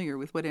familiar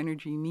with what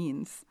energy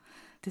means.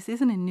 This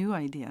isn't a new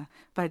idea,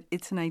 but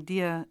it's an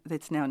idea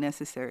that's now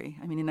necessary.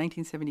 In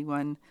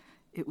 1971,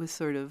 it was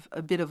sort of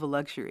a bit of a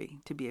luxury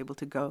to be able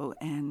to go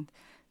and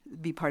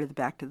be part of the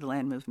Back to the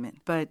Land movement.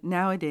 But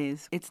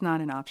nowadays, it's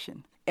not an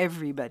option.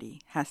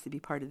 Everybody has to be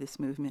part of this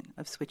movement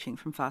of switching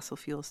from fossil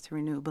fuels to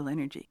renewable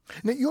energy.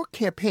 Now, your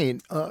campaign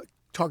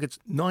targets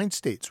 9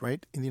 states,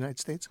 right, in the United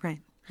States?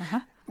 Right.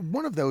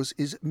 One of those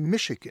is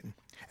Michigan,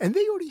 and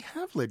they already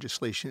have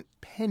legislation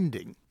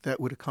pending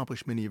that would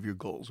accomplish many of your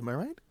goals. Am I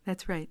right?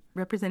 That's right.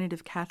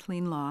 Representative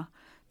Kathleen Law,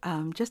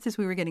 just as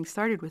we were getting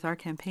started with our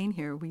campaign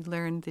here, we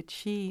learned that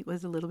she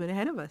was a little bit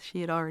ahead of us. She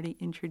had already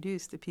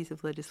introduced a piece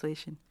of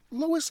legislation.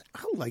 Lois,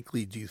 how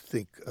likely do you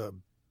think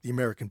the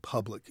American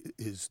public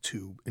is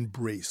to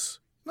embrace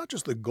not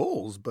just the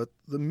goals, but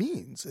the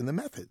means and the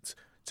methods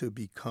to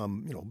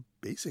become,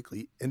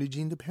 basically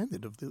energy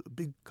independent of the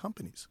big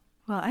companies?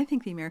 Well, I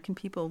think the American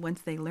people,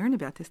 once they learn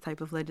about this type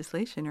of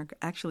legislation, are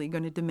actually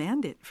going to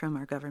demand it from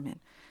our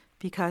government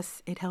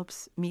because it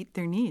helps meet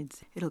their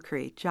needs. It'll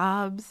create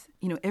jobs.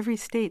 Every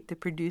state that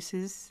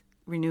produces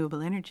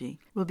renewable energy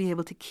will be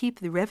able to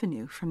keep the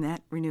revenue from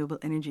that renewable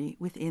energy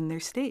within their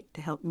state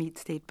to help meet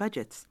state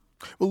budgets.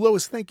 Well,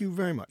 Lois, thank you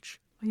very much.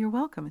 Well, you're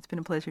welcome. It's been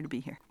a pleasure to be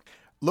here.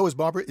 Lois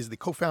Barber is the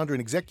co-founder and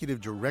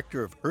executive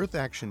director of Earth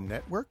Action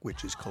Network,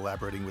 which is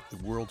collaborating with the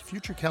World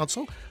Future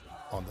Council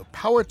on the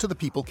Power to the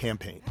People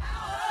campaign.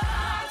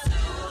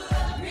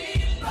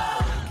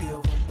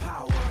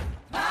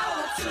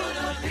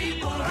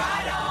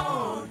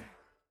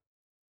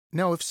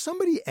 Now, if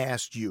somebody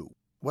asked you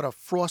what a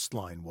frost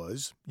line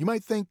was, you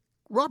might think,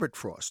 Robert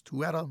Frost,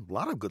 who had a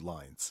lot of good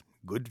lines.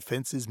 Good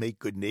fences make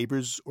good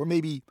neighbors, or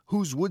maybe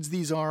whose woods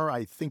these are,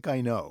 I think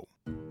I know.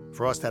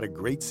 Frost had a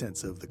great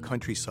sense of the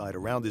countryside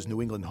around his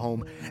New England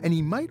home, and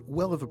he might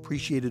well have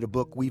appreciated a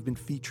book we've been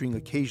featuring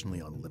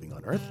occasionally on Living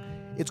on Earth.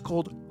 It's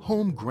called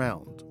Home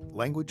Ground,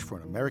 Language for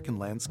an American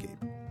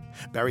Landscape.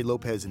 Barry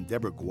Lopez and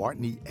Deborah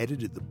Gwartney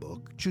edited the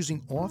book,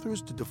 choosing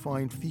authors to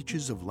define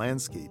features of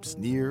landscapes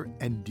near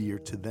and dear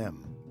to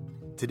them.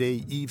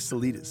 Today, Eve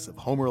Salidas of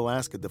Homer,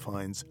 Alaska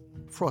defines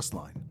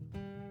frostline.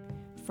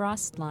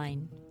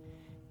 Frostline.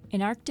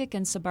 In Arctic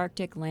and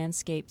subarctic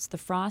landscapes, the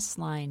frost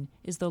line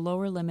is the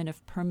lower limit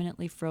of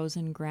permanently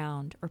frozen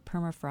ground, or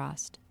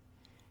permafrost.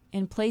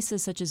 In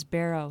places such as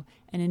Barrow,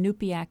 an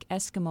Inupiaq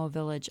Eskimo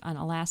village on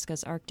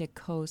Alaska's Arctic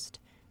coast,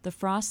 the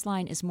frost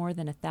line is more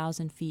than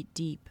 1,000 feet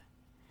deep.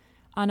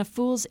 On a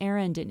fool's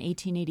errand in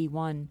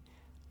 1881,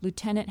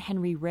 Lieutenant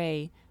Henry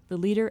Ray, the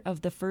leader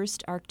of the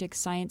first Arctic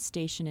Science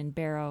Station in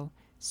Barrow,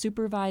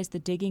 supervised the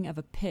digging of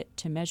a pit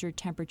to measure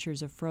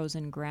temperatures of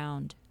frozen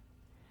ground.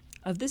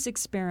 Of this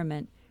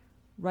experiment,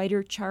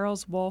 writer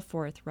Charles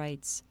Walforth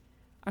writes,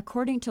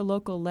 "According to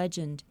local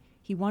legend,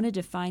 he wanted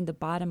to find the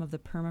bottom of the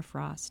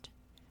permafrost.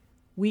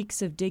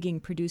 Weeks of digging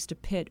produced a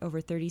pit over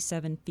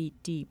 37 feet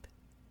deep.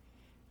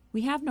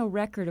 We have no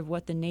record of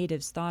what the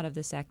natives thought of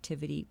this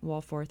activity,"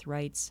 Walforth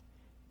writes,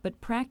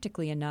 "but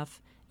practically enough,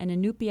 an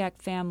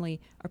Inupiaq family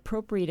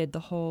appropriated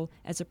the hole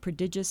as a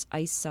prodigious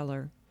ice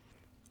cellar.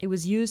 It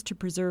was used to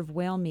preserve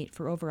whale meat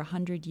for over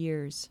 100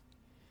 years.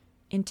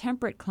 In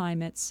temperate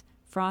climates,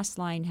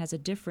 frostline has a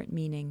different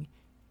meaning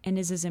and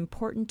is as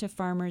important to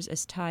farmers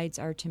as tides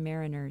are to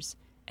mariners,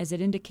 as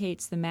it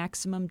indicates the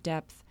maximum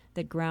depth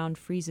that ground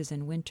freezes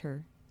in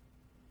winter.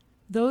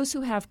 Those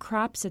who have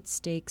crops at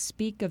stake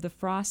speak of the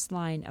frost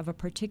line of a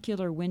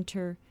particular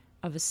winter,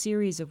 of a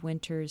series of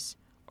winters,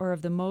 or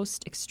of the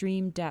most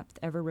extreme depth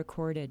ever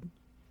recorded.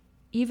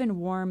 Even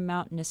warm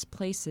mountainous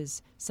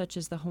places, such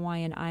as the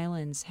Hawaiian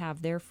Islands,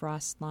 have their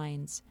frost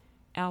lines,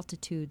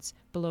 altitudes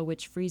below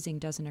which freezing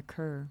doesn't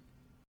occur."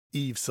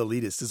 Eve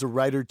Salidas is a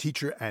writer,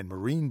 teacher, and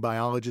marine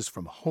biologist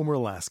from Homer,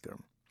 Alaska.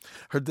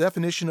 Her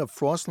definition of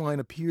frostline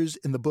appears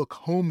in the book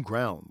Home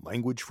Ground,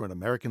 Language for an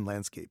American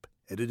Landscape,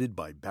 edited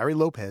by Barry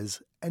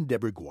Lopez and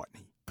Deborah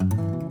Gwartney.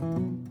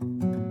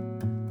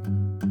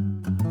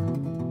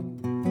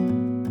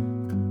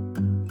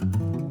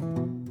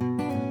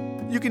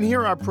 You can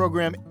hear our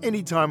program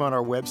anytime on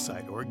our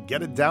website or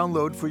get a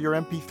download for your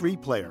MP3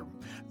 player.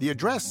 The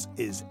address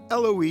is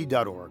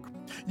loe.org.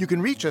 You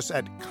can reach us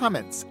at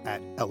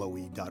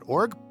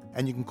comments@loe.org,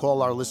 and you can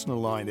call our listener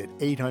line at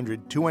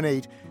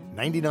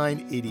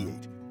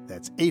 800-218-9988.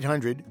 That's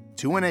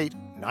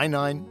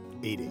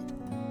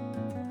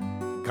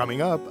 800-218-9988.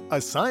 Coming up,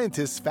 a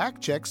scientist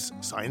fact-checks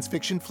science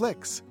fiction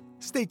flicks.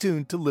 Stay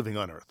tuned to Living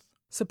on Earth.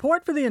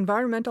 Support for the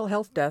Environmental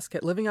Health Desk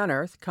at Living on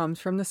Earth comes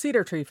from the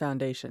Cedar Tree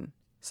Foundation.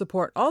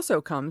 Support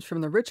also comes from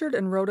the Richard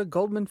and Rhoda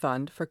Goldman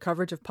Fund for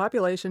coverage of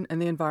population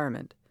and the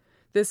environment.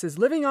 This is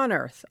Living on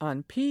Earth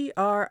on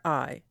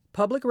PRI,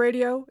 Public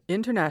Radio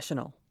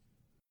International.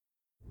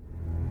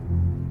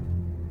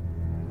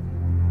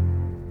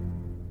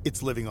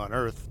 It's Living on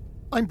Earth.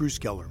 I'm Bruce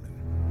Gellerman.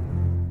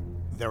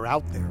 They're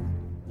out there,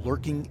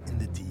 lurking in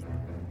the deep,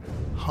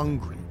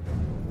 hungry,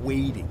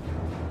 waiting.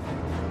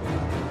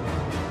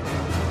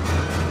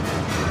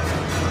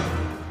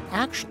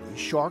 Actually,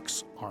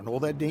 sharks aren't all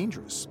that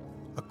dangerous.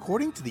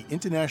 According to the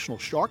International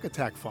Shark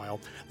Attack File,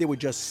 there were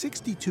just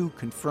 62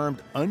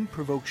 confirmed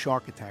unprovoked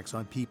shark attacks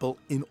on people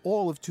in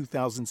all of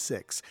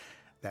 2006.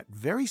 That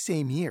very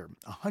same year,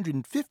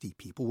 150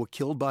 people were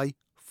killed by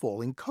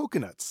falling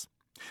coconuts.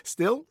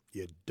 Still,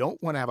 you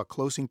don't want to have a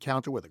close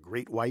encounter with a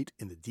great white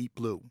in the deep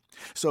blue.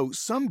 So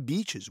some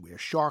beaches where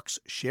sharks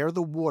share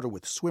the water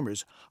with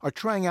swimmers are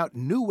trying out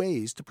new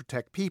ways to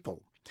protect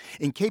people.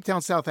 In Cape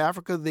Town, South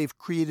Africa, they've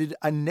created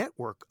a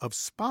network of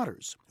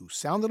spotters who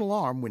sound an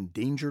alarm when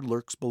danger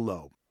lurks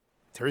below.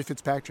 Terry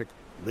Fitzpatrick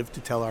lived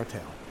to tell our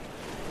tale.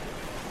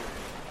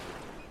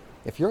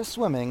 If you're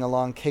swimming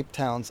along Cape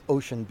Town's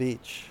Ocean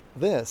Beach,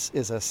 this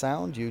is a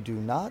sound you do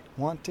not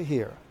want to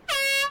hear.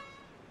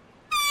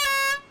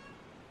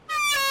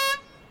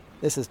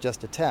 This is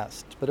just a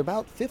test, but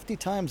about 50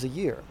 times a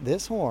year,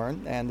 this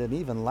horn and an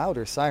even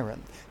louder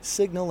siren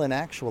signal an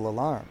actual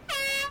alarm.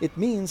 It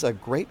means a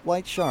great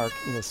white shark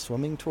is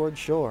swimming toward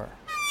shore.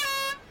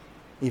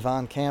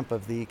 Yvonne Camp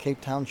of the Cape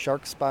Town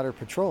Shark Spotter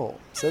Patrol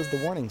says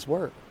the warnings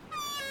work.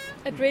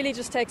 It really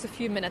just takes a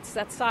few minutes.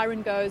 That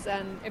siren goes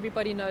and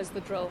everybody knows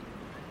the drill.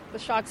 The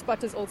shark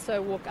spotters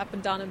also walk up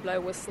and down and blow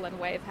whistle and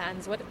wave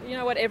hands,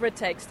 whatever it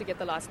takes to get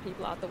the last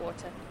people out the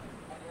water.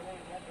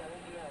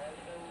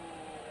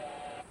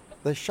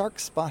 The Shark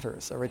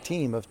Spotters are a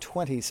team of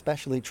 20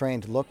 specially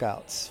trained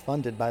lookouts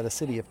funded by the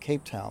City of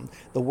Cape Town,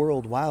 the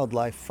World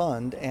Wildlife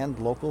Fund, and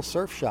local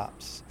surf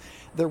shops.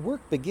 Their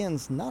work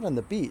begins not on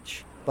the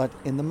beach, but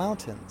in the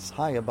mountains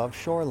high above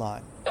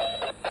shoreline.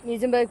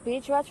 Muizenberg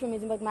Beach Watch from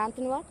Muizenberg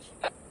Mountain Watch.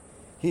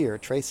 Here,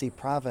 Tracy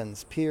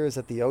Provins peers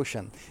at the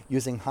ocean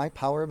using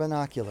high-power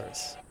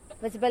binoculars.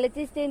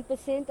 Visibility is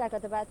 10%. I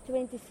got about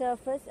 20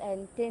 surface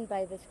and 10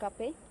 by the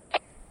scoppy.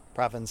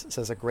 Provins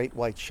says a great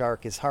white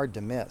shark is hard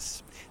to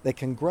miss. They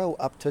can grow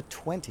up to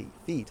 20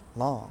 feet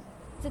long.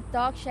 It's a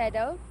dark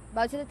shadow.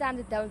 Most of the time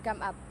they don't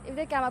come up. If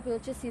they come up, you'll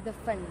just see the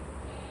fin.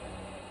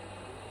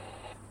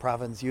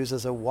 Provins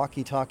uses a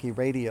walkie-talkie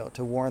radio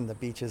to warn the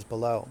beaches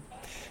below.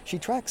 She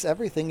tracks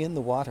everything in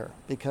the water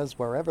because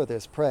wherever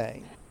there's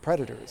prey,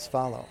 predators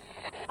follow.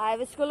 I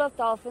have a school of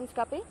dolphins,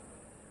 copy?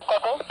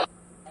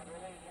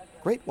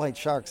 Great white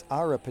sharks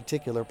are a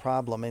particular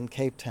problem in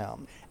Cape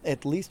Town.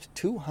 At least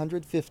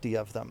 250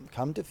 of them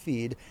come to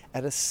feed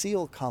at a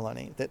seal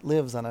colony that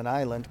lives on an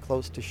island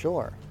close to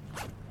shore.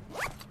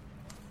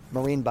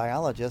 Marine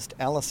biologist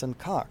Alison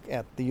Koch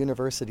at the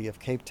University of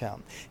Cape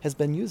Town has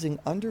been using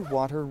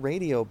underwater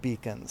radio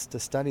beacons to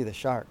study the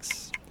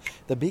sharks.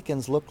 The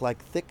beacons look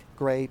like thick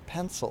gray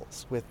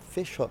pencils with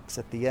fish hooks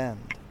at the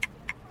end.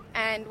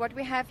 And what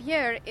we have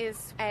here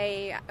is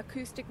an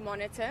acoustic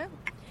monitor.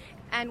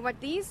 And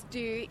what these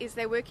do is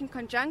they work in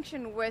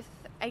conjunction with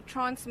a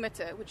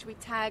transmitter, which we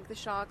tag the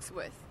sharks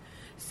with.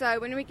 So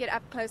when we get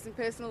up close and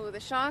personal with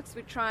the sharks,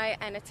 we try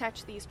and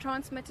attach these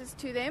transmitters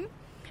to them.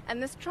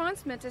 And this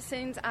transmitter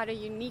sends out a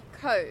unique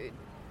code.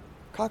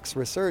 Koch's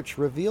research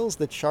reveals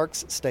that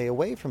sharks stay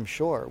away from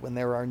shore when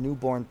there are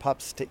newborn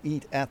pups to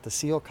eat at the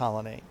seal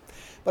colony.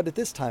 But at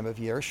this time of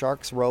year,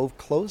 sharks rove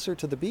closer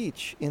to the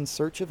beach in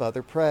search of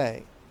other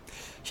prey.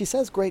 She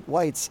says great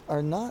whites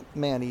are not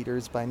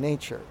man-eaters by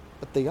nature,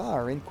 but they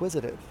are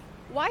inquisitive.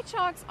 White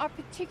sharks are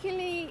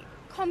particularly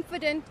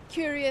confident,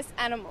 curious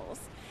animals.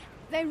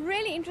 They're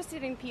really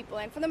interested in people,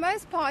 and for the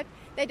most part,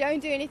 they don't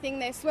do anything.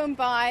 They swim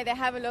by, they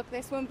have a look,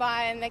 they swim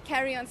by, and they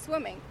carry on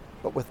swimming.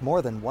 But with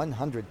more than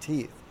 100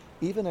 teeth,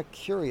 even a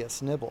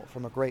curious nibble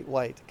from a great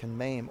white can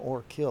maim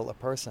or kill a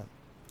person.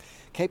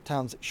 Cape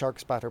Town's Shark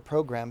Spotter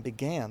program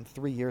began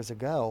 3 years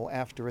ago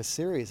after a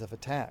series of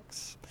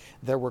attacks.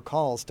 There were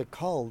calls to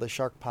cull the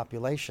shark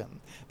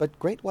population, but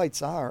great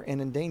whites are an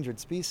endangered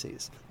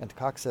species, and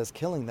Koch says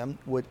killing them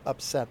would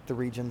upset the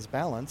region's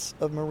balance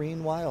of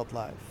marine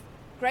wildlife.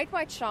 Great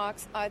white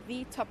sharks are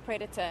the top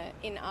predator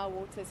in our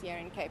waters here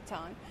in Cape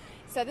Town.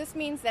 So this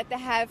means that they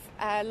have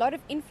a lot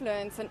of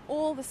influence on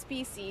all the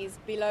species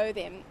below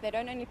them. They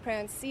don't only prey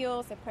on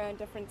seals, they prey on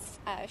different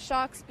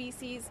shark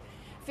species,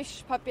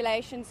 fish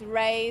populations,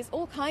 rays,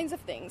 all kinds of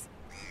things.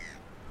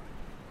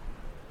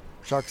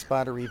 Shark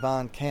spotter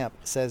Yvonne Camp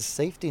says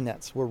safety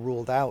nets were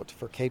ruled out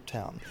for Cape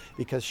Town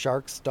because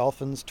sharks,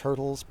 dolphins,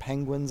 turtles,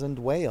 penguins, and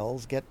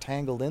whales get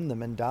tangled in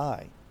them and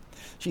die.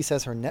 She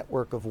says her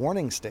network of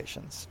warning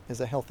stations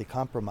is a healthy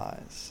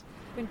compromise.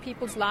 When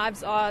people's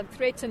lives are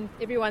threatened,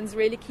 everyone's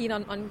really keen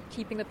on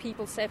keeping the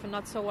people safe and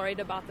not so worried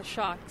about the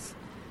sharks.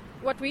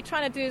 What we're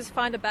trying to do is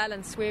find a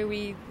balance where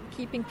we're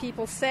keeping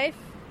people safe,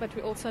 but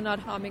we're also not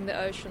harming the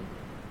ocean.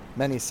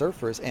 Many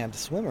surfers and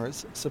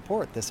swimmers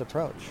support this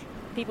approach.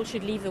 People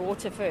should leave the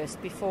water first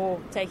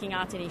before taking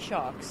out any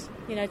sharks.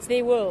 You know, it's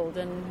their world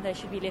and they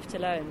should be left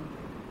alone.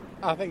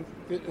 I think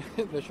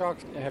the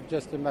sharks have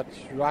just as much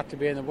right to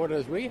be in the water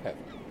as we have,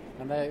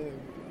 and they're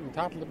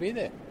entitled to be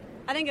there.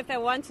 I think if they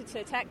wanted to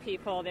attack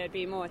people, there'd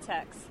be more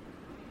attacks,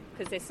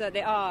 because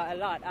there are a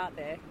lot out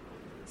there.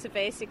 So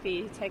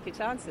basically, take your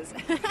chances.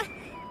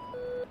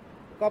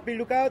 Copy,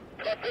 lookout.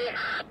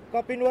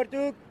 Copy,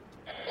 Noordhoek.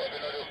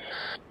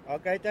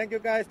 Okay, thank you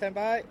guys, stand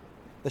by.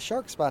 The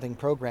shark spotting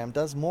program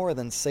does more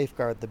than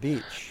safeguard the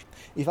beach.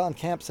 Yvonne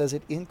Camp says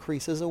it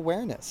increases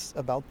awareness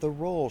about the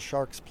role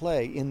sharks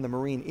play in the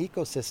marine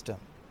ecosystem,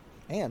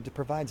 and it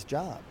provides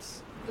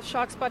jobs. The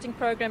shark spotting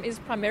program is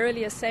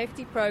primarily a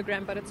safety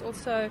program, but it's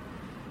also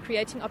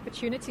creating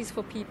opportunities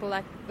for people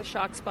like the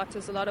shark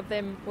spotters. A lot of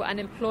them were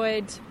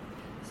unemployed.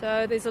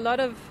 So there's a lot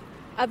of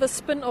other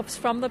spin-offs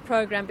from the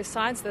program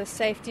besides the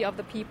safety of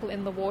the people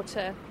in the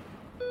water.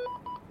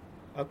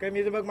 Okay,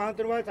 Muizenberg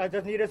Mountain Watch, I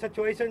just need a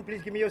situation.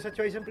 Please give me your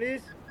situation,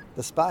 please.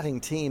 The spotting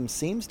team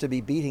seems to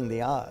be beating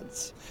the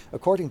odds.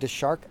 According to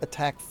Shark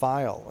Attack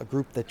File, a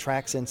group that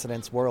tracks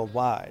incidents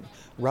worldwide,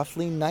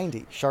 roughly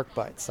 90 shark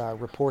bites are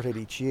reported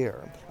each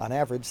year. On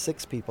average,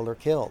 6 people are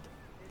killed.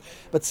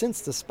 But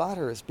since the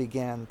spotters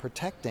began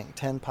protecting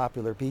 10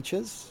 popular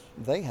beaches,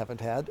 they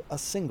haven't had a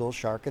single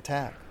shark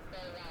attack.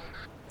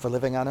 For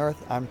Living on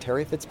Earth, I'm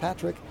Terry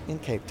Fitzpatrick in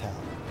Cape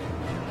Town.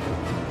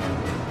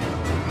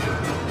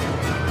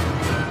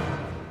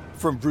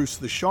 From Bruce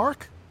the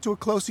Shark to a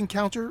close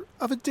encounter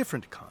of a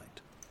different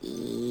kind.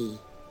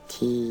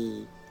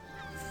 E.T.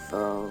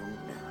 Phone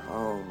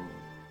Home.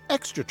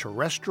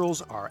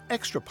 Extraterrestrials are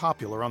extra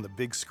popular on the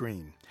big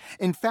screen.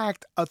 In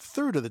fact, a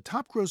third of the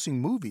top-grossing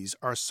movies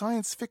are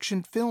science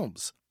fiction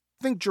films.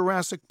 Think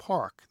Jurassic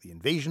Park, The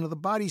Invasion of the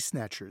Body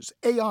Snatchers,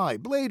 AI,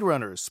 Blade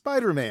Runner,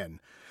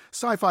 Spider-Man.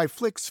 Sci-fi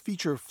flicks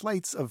feature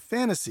flights of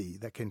fantasy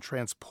that can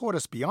transport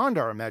us beyond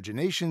our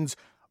imaginations,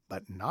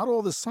 but not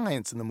all the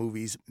science in the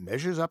movies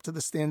measures up to the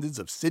standards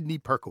of Sidney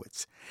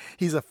Perkowitz.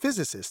 He's a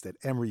physicist at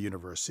Emory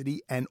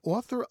University and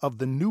author of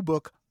the new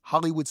book,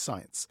 Hollywood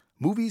Science: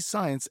 Movies,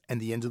 Science, and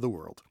the End of the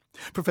World.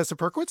 Professor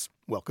Perkowitz,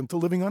 welcome to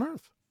Living on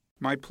Earth.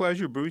 My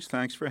pleasure, Bruce.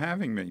 Thanks for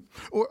having me.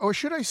 Or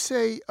should I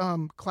say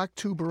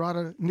Klaatu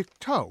Barada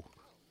Nikto?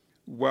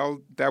 Well,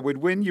 that would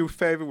win you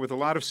favor with a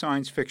lot of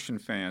science fiction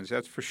fans,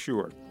 that's for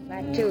sure.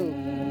 Klaatu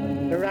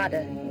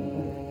Barada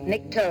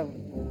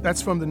Nikto.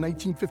 That's from the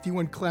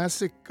 1951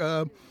 classic,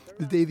 The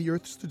Day the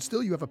Earth Stood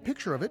Still. You have a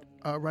picture of it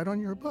right on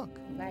your book.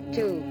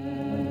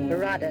 Klaatu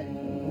Barada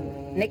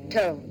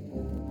Nikto.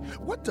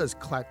 What does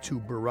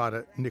Klaatu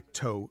Barada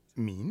Nikto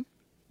mean?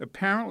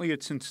 Apparently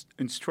it's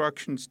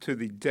instructions to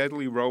the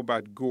deadly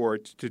robot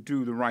Gort to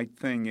do the right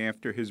thing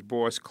after his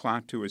boss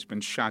Klaatu has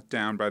been shot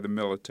down by the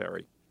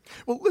military.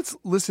 Well, let's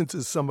listen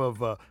to some of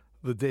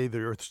The Day the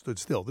Earth Stood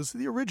Still. This is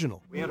the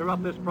original. We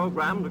interrupt this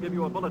program to give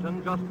you a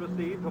bulletin just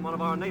received from one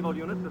of our naval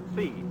units at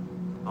sea.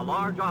 A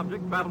large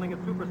object traveling at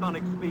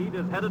supersonic speed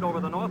is headed over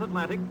the North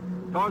Atlantic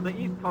toward the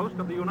east coast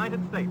of the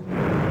United States.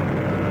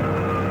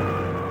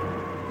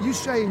 You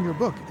say in your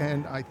book,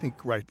 and I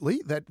think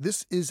rightly, that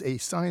this is a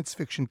science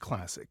fiction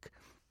classic.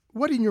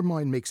 What in your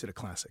mind makes it a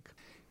classic?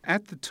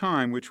 At the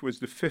time, which was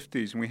the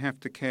 50s, and we have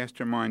to cast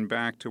our mind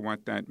back to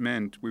what that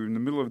meant, we were in the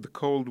middle of the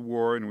Cold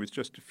War, and it was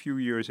just a few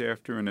years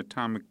after an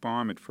atomic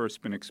bomb had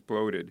first been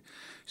exploded.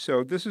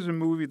 So this is a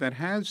movie that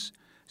has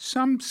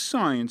some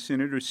science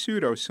in it, or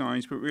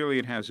pseudoscience, but really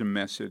it has a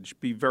message.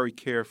 Be very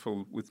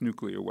careful with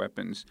nuclear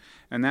weapons.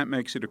 And that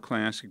makes it a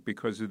classic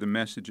because of the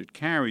message it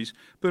carries,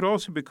 but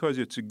also because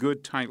it's a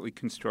good, tightly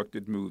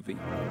constructed movie.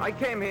 I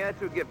came here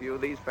to give you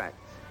these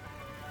facts.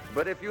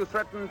 But if you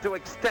threaten to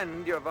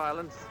extend your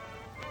violence,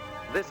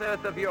 this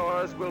earth of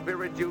yours will be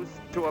reduced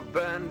to a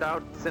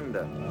burned-out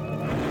cinder.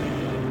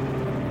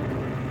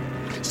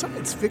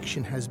 Science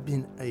fiction has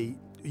been a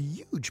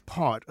huge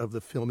part of the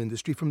film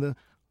industry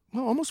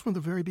almost from the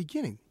very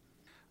beginning.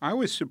 I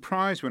was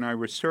surprised when I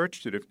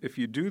researched it. If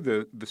you do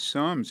the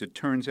sums, it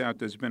turns out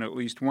there's been at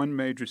least one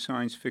major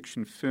science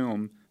fiction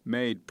film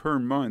made per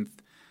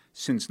month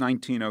since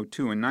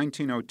 1902. And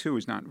 1902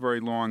 is not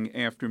very long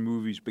after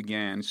movies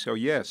began. So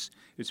yes,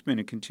 it's been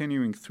a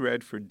continuing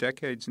thread for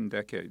decades and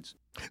decades.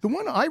 The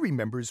one I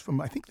remember is from,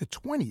 I think, the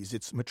 20s.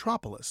 It's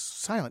Metropolis,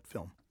 silent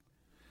film.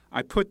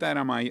 I put that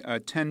on my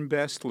 10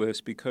 best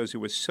list because it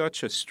was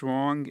such a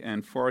strong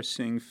and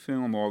far-seeing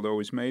film. Although it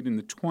was made in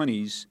the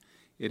 20s,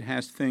 it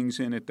has things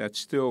in it that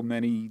still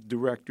many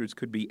directors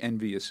could be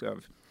envious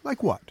of.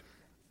 Like what?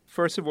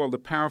 First of all, the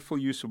powerful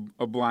use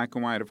of black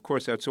and white. Of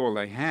course, that's all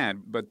they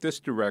had. But this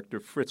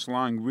director, Fritz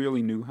Lang,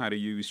 really knew how to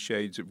use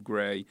shades of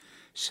gray.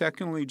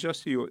 Secondly,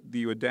 just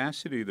the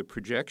audacity of the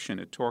projection.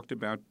 It talked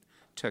about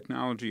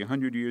technology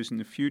 100 years in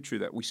the future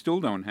that we still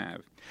don't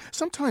have.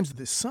 Sometimes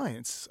the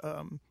science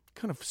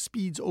kind of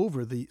speeds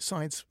over the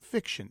science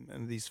fiction,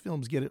 and these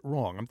films get it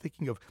wrong. I'm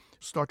thinking of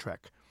Star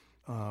Trek,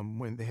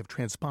 when they have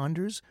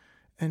transponders,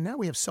 and now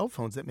we have cell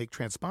phones that make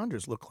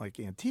transponders look like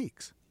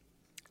antiques.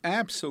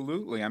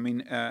 Absolutely. I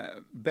mean,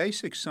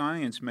 basic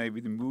science, maybe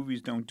the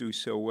movies don't do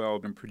so well,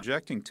 but in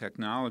projecting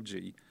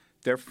technology,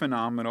 they're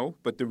phenomenal,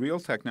 but the real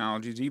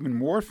technology is even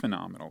more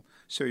phenomenal.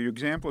 So your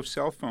example of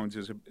cell phones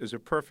is a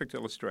perfect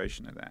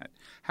illustration of that.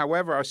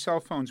 However, our cell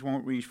phones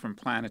won't reach from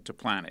planet to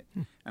planet.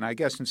 And I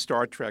guess in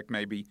Star Trek,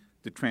 maybe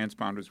the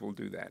transponders will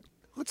do that.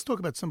 Let's talk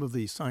about some of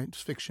the science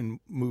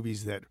fiction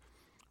movies that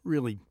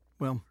really,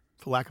 well,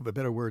 for lack of a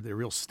better word, they're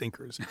real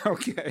stinkers.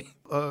 Okay.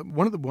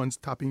 One of the ones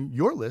topping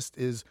your list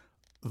is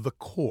The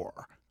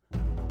Core.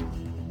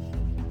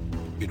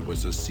 It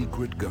was a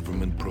secret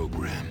government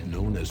program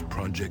known as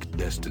Project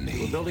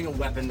Destiny. We're building a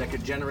weapon that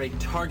could generate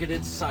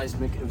targeted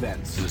seismic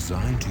events.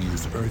 Designed to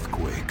use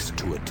earthquakes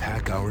to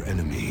attack our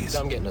enemies.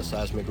 I'm getting a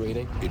seismic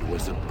reading. It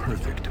was a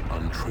perfect,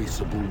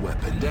 untraceable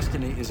weapon.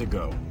 Destiny is a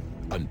go.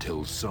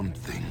 Until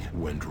something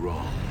went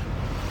wrong.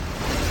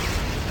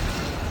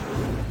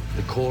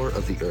 The core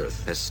of the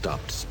Earth has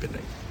stopped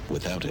spinning.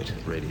 Without it,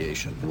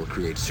 radiation will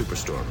create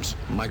superstorms.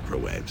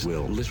 Microwaves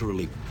will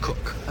literally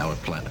cook our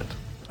planet.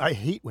 I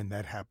hate when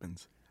that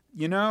happens.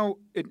 You know,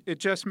 it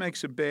just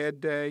makes a bad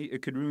day.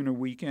 It could ruin a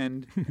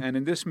weekend. And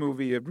in this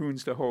movie, it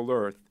ruins the whole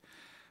Earth.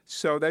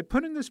 So they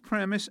put in this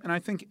premise, and I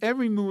think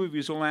every movie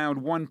is allowed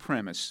one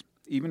premise.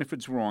 Even if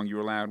it's wrong,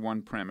 you're allowed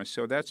one premise.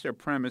 So that's their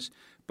premise.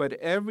 But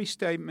every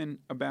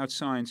statement about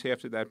science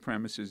after that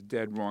premise is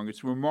dead wrong.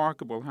 It's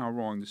remarkable how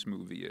wrong this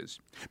movie is.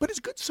 But is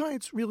good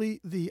science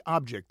really the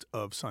object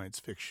of science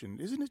fiction?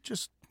 Isn't it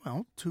just,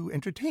 well, to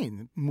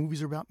entertain?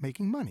 Movies are about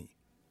making money.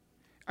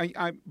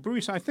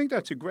 Bruce, I think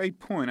that's a great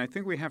point. I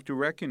think we have to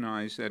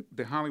recognize that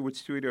the Hollywood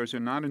studios are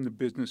not in the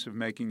business of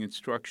making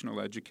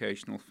instructional,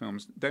 educational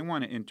films. They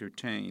want to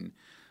entertain.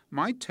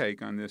 My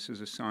take on this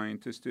as a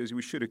scientist is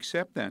we should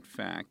accept that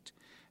fact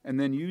and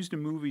then use the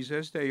movies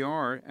as they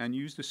are and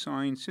use the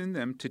science in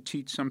them to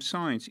teach some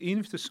science.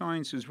 Even if the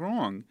science is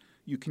wrong,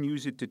 you can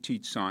use it to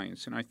teach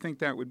science. And I think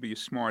that would be a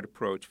smart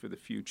approach for the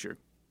future.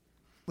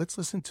 Let's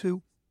listen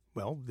to,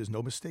 well, there's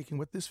no mistaking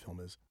what this film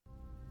is.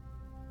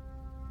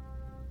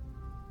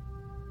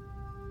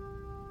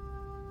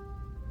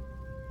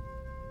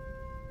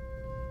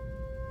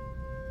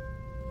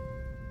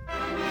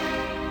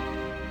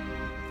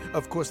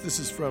 Of course, this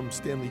is from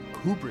Stanley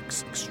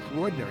Kubrick's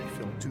extraordinary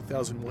film,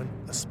 2001,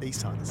 A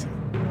Space Odyssey.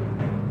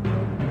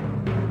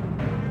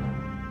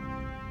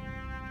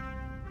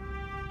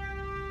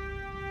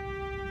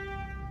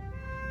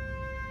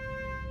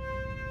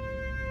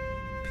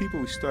 people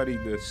who study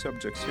the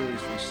subject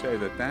seriously say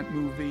that that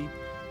movie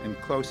and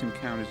Close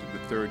Encounters of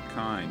the Third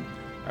Kind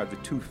are the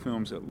two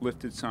films that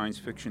lifted science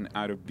fiction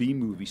out of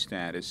B-movie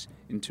status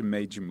into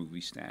major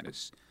movie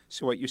status.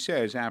 So what you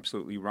say is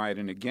absolutely right.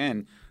 And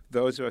again,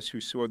 those of us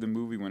who saw the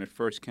movie when it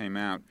first came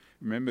out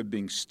remember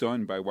being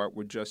stunned by what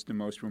were just the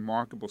most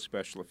remarkable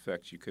special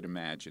effects you could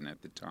imagine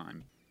at the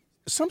time.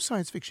 Some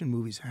science fiction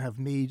movies have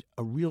made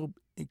a real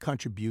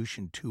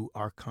contribution to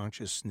our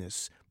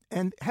consciousness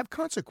and have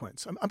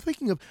consequence. I'm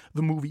thinking of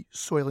the movie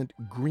Soylent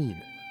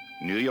Green.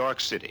 New York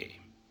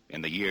City,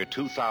 in the year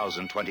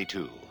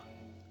 2022.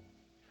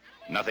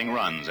 Nothing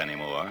runs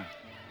anymore.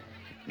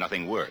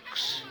 Nothing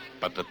works.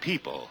 But the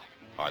people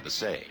are the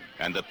same.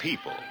 And the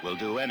people will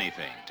do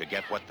anything to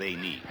get what they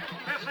need.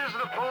 This is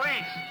the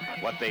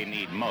police. What they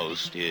need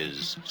most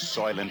is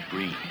Soylent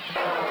Green.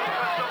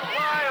 The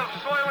supply of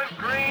Soylent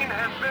Green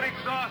has been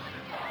exhausted.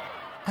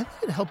 I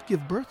think it helped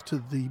give birth to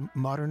the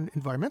modern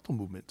environmental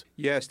movement.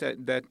 Yes,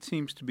 that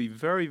seems to be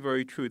very,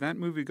 very true. That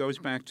movie goes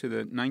back to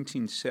the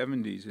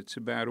 1970s. It's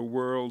about a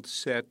world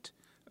set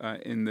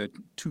in the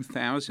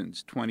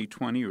 2000s,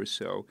 2020 or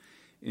so,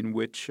 in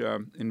which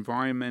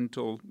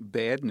environmental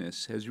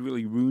badness has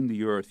really ruined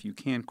the earth. You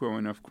can't grow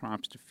enough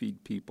crops to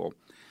feed people.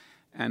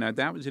 And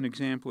that was an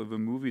example of a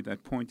movie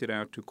that pointed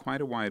out to quite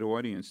a wide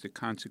audience the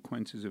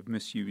consequences of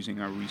misusing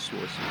our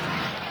resources.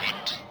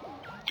 What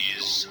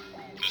is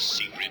the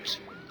secret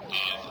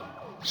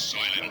of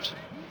Soylent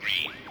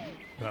Green?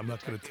 I'm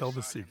not going to tell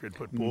the secret,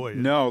 but boy.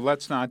 No,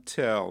 let's not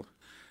tell.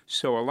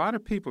 So a lot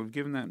of people have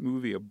given that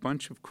movie a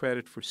bunch of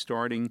credit for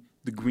starting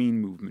the green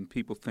movement,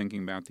 people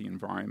thinking about the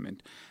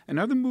environment. And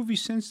other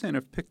movies since then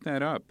have picked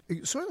that up.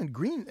 Soylent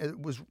Green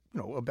was,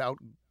 about,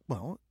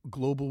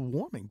 global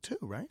warming too,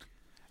 right?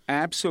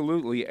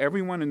 Absolutely.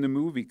 Everyone in the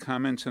movie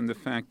comments on the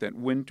fact that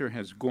winter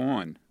has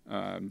gone.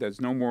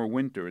 There's no more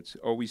winter. It's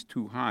always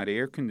too hot.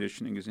 Air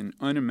conditioning is an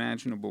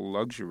unimaginable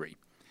luxury,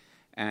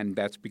 and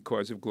that's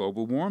because of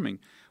global warming.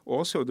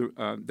 Also,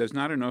 there's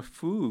not enough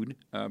food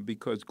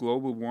because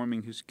global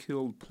warming has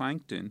killed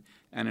plankton,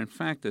 and in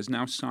fact, there's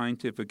now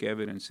scientific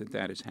evidence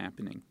that is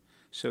happening.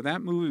 So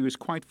that movie was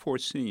quite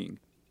foreseeing.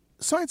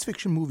 Science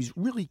fiction movies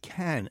really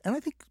can, and I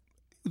think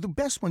the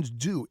best ones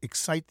do,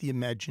 excite the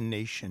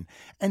imagination,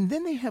 and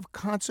then they have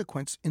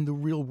consequence in the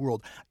real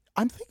world.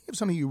 I'm thinking of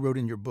something you wrote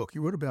in your book.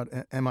 You wrote about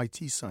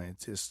MIT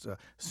scientist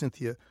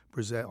Cynthia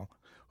Breazeal,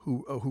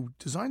 who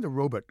designed a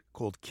robot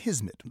called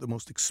Kismet, the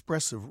most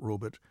expressive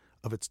robot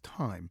of its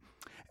time.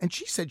 And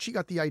she said she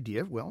got the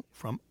idea,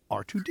 from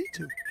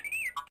R2-D2.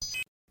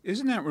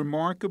 Isn't that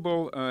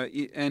remarkable?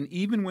 And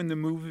even when the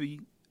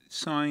movie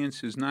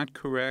science is not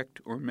correct,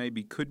 or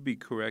maybe could be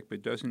correct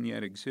but doesn't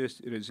yet exist,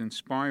 it has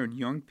inspired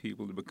young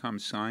people to become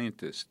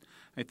scientists.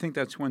 I think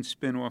that's one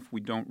spin-off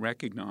we don't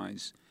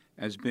recognize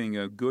as being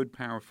a good,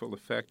 powerful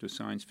effect of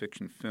science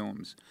fiction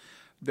films.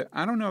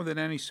 I don't know that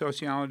any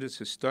sociologist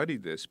has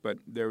studied this, but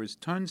there is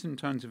tons and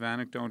tons of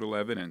anecdotal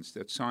evidence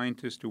that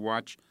scientists who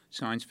watch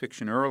science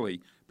fiction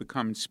early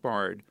become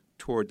inspired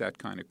toward that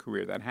kind of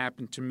career. That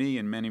happened to me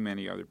and many,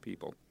 many other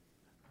people.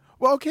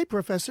 Well, okay,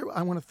 Professor,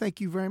 I want to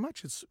thank you very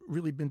much. It's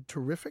really been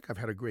terrific. I've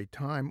had a great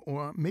time.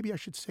 Or maybe I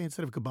should say,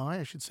 instead of goodbye,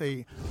 I should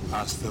say,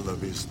 hasta la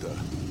vista,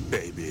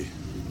 baby.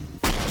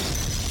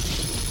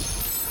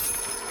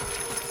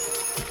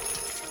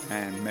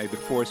 And may the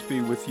force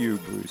be with you,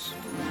 Bruce.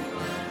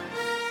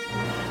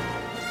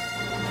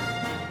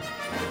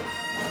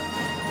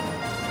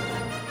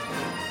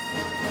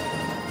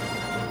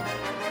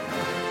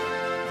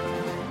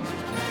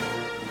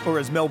 Or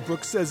as Mel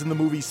Brooks says in the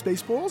movie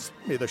Spaceballs,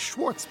 may the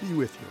Schwartz be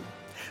with you.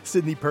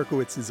 Sidney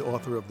Perkowitz is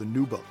author of the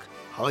new book,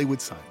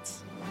 Hollywood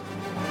Science.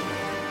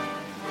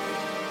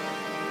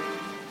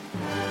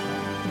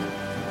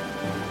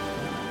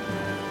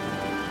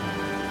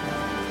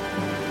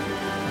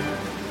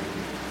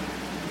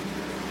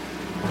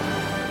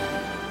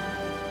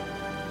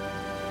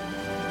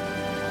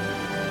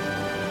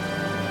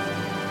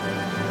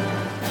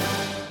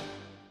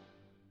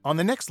 On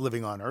the next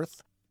Living on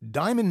Earth,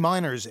 diamond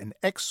miners and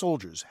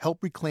ex-soldiers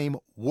help reclaim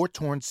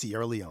war-torn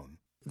Sierra Leone.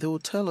 They will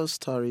tell us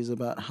stories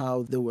about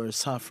how they were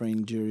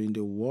suffering during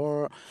the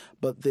war,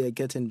 but they're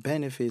getting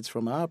benefits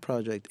from our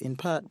project, in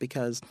part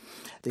because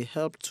they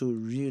helped to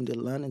ruin the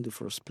land in the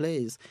first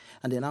place,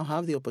 and they now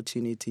have the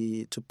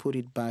opportunity to put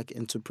it back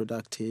into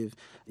productive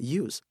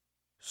use.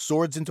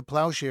 Swords into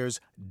plowshares,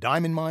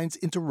 diamond mines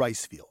into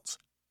rice fields.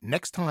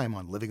 Next time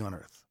on Living on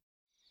Earth.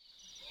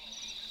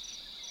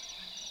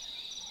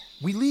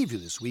 We leave you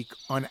this week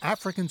on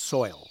African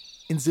soil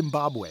in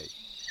Zimbabwe.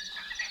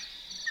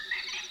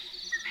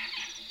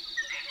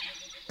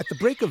 At the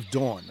break of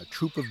dawn, a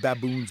troop of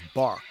baboons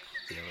bark,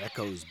 their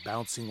echoes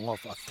bouncing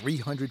off a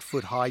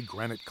 300-foot-high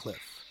granite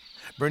cliff.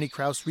 Bernie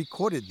Krause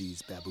recorded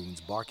these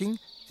baboons barking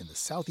in the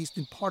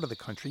southeastern part of the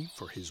country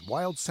for his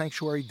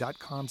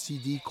WildSanctuary.com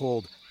CD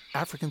called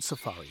African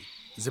Safari,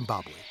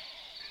 Zimbabwe.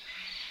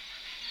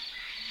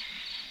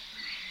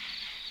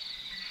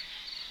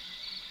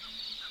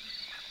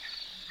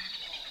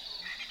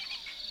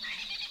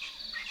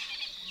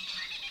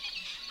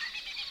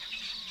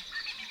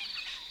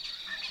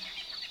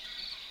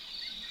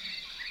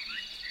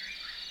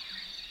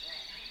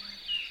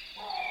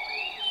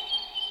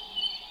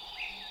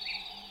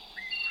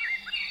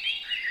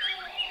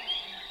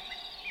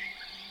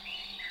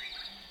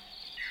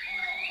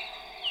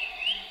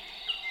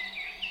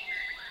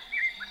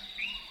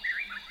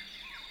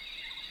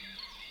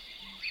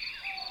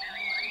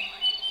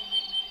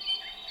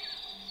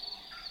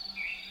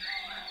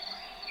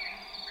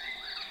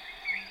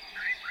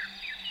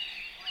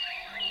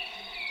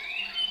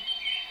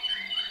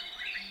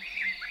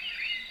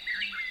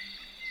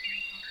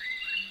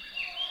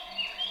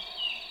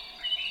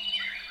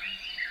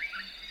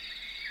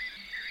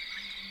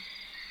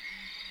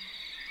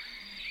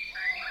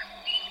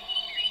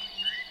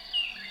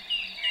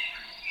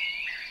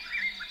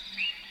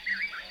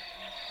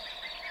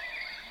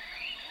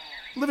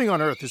 Living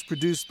on Earth is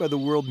produced by the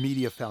World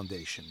Media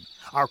Foundation.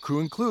 Our crew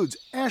includes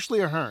Ashley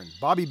Ahern,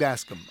 Bobby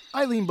Bascom,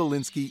 Eileen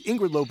Belinsky,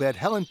 Ingrid Lobet,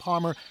 Helen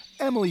Palmer,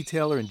 Emily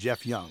Taylor, and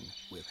Jeff Young,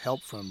 with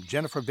help from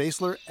Jennifer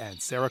Vasler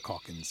and Sarah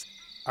Calkins.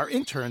 Our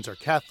interns are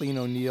Kathleen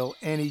O'Neill,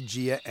 Annie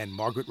Gia, and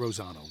Margaret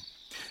Rosano.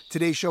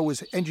 Today's show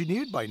was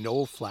engineered by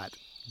Noel Flatt.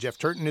 Jeff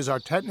Turton is our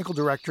technical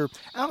director.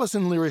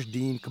 Allison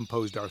Lirish-Dean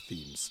composed our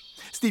themes.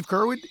 Steve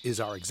Curwood is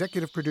our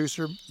executive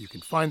producer. You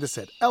can find us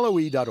at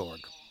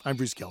LOE.org. I'm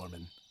Bruce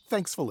Gellerman.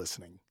 Thanks for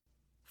listening.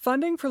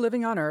 Funding for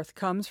Living on Earth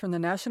comes from the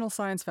National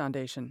Science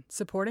Foundation,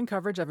 supporting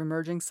coverage of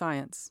emerging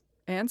science,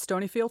 and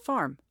Stonyfield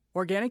Farm,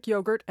 organic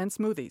yogurt and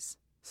smoothies.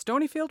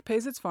 Stonyfield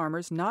pays its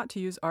farmers not to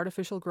use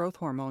artificial growth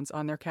hormones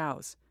on their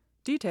cows.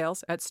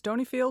 Details at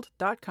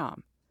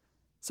stonyfield.com.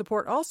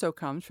 Support also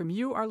comes from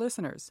you, our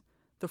listeners,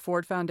 the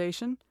Ford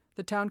Foundation,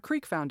 the Town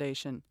Creek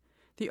Foundation,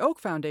 the Oak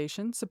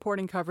Foundation,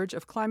 supporting coverage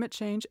of climate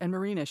change and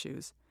marine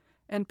issues,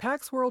 and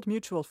Pax World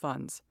Mutual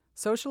Funds,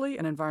 socially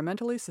and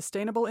environmentally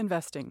sustainable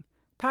investing.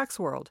 Pax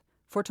World,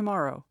 for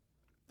tomorrow.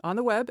 On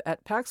the web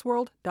at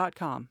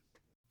paxworld.com.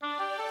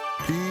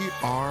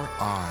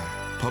 PRI,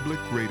 Public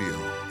Radio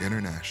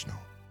International.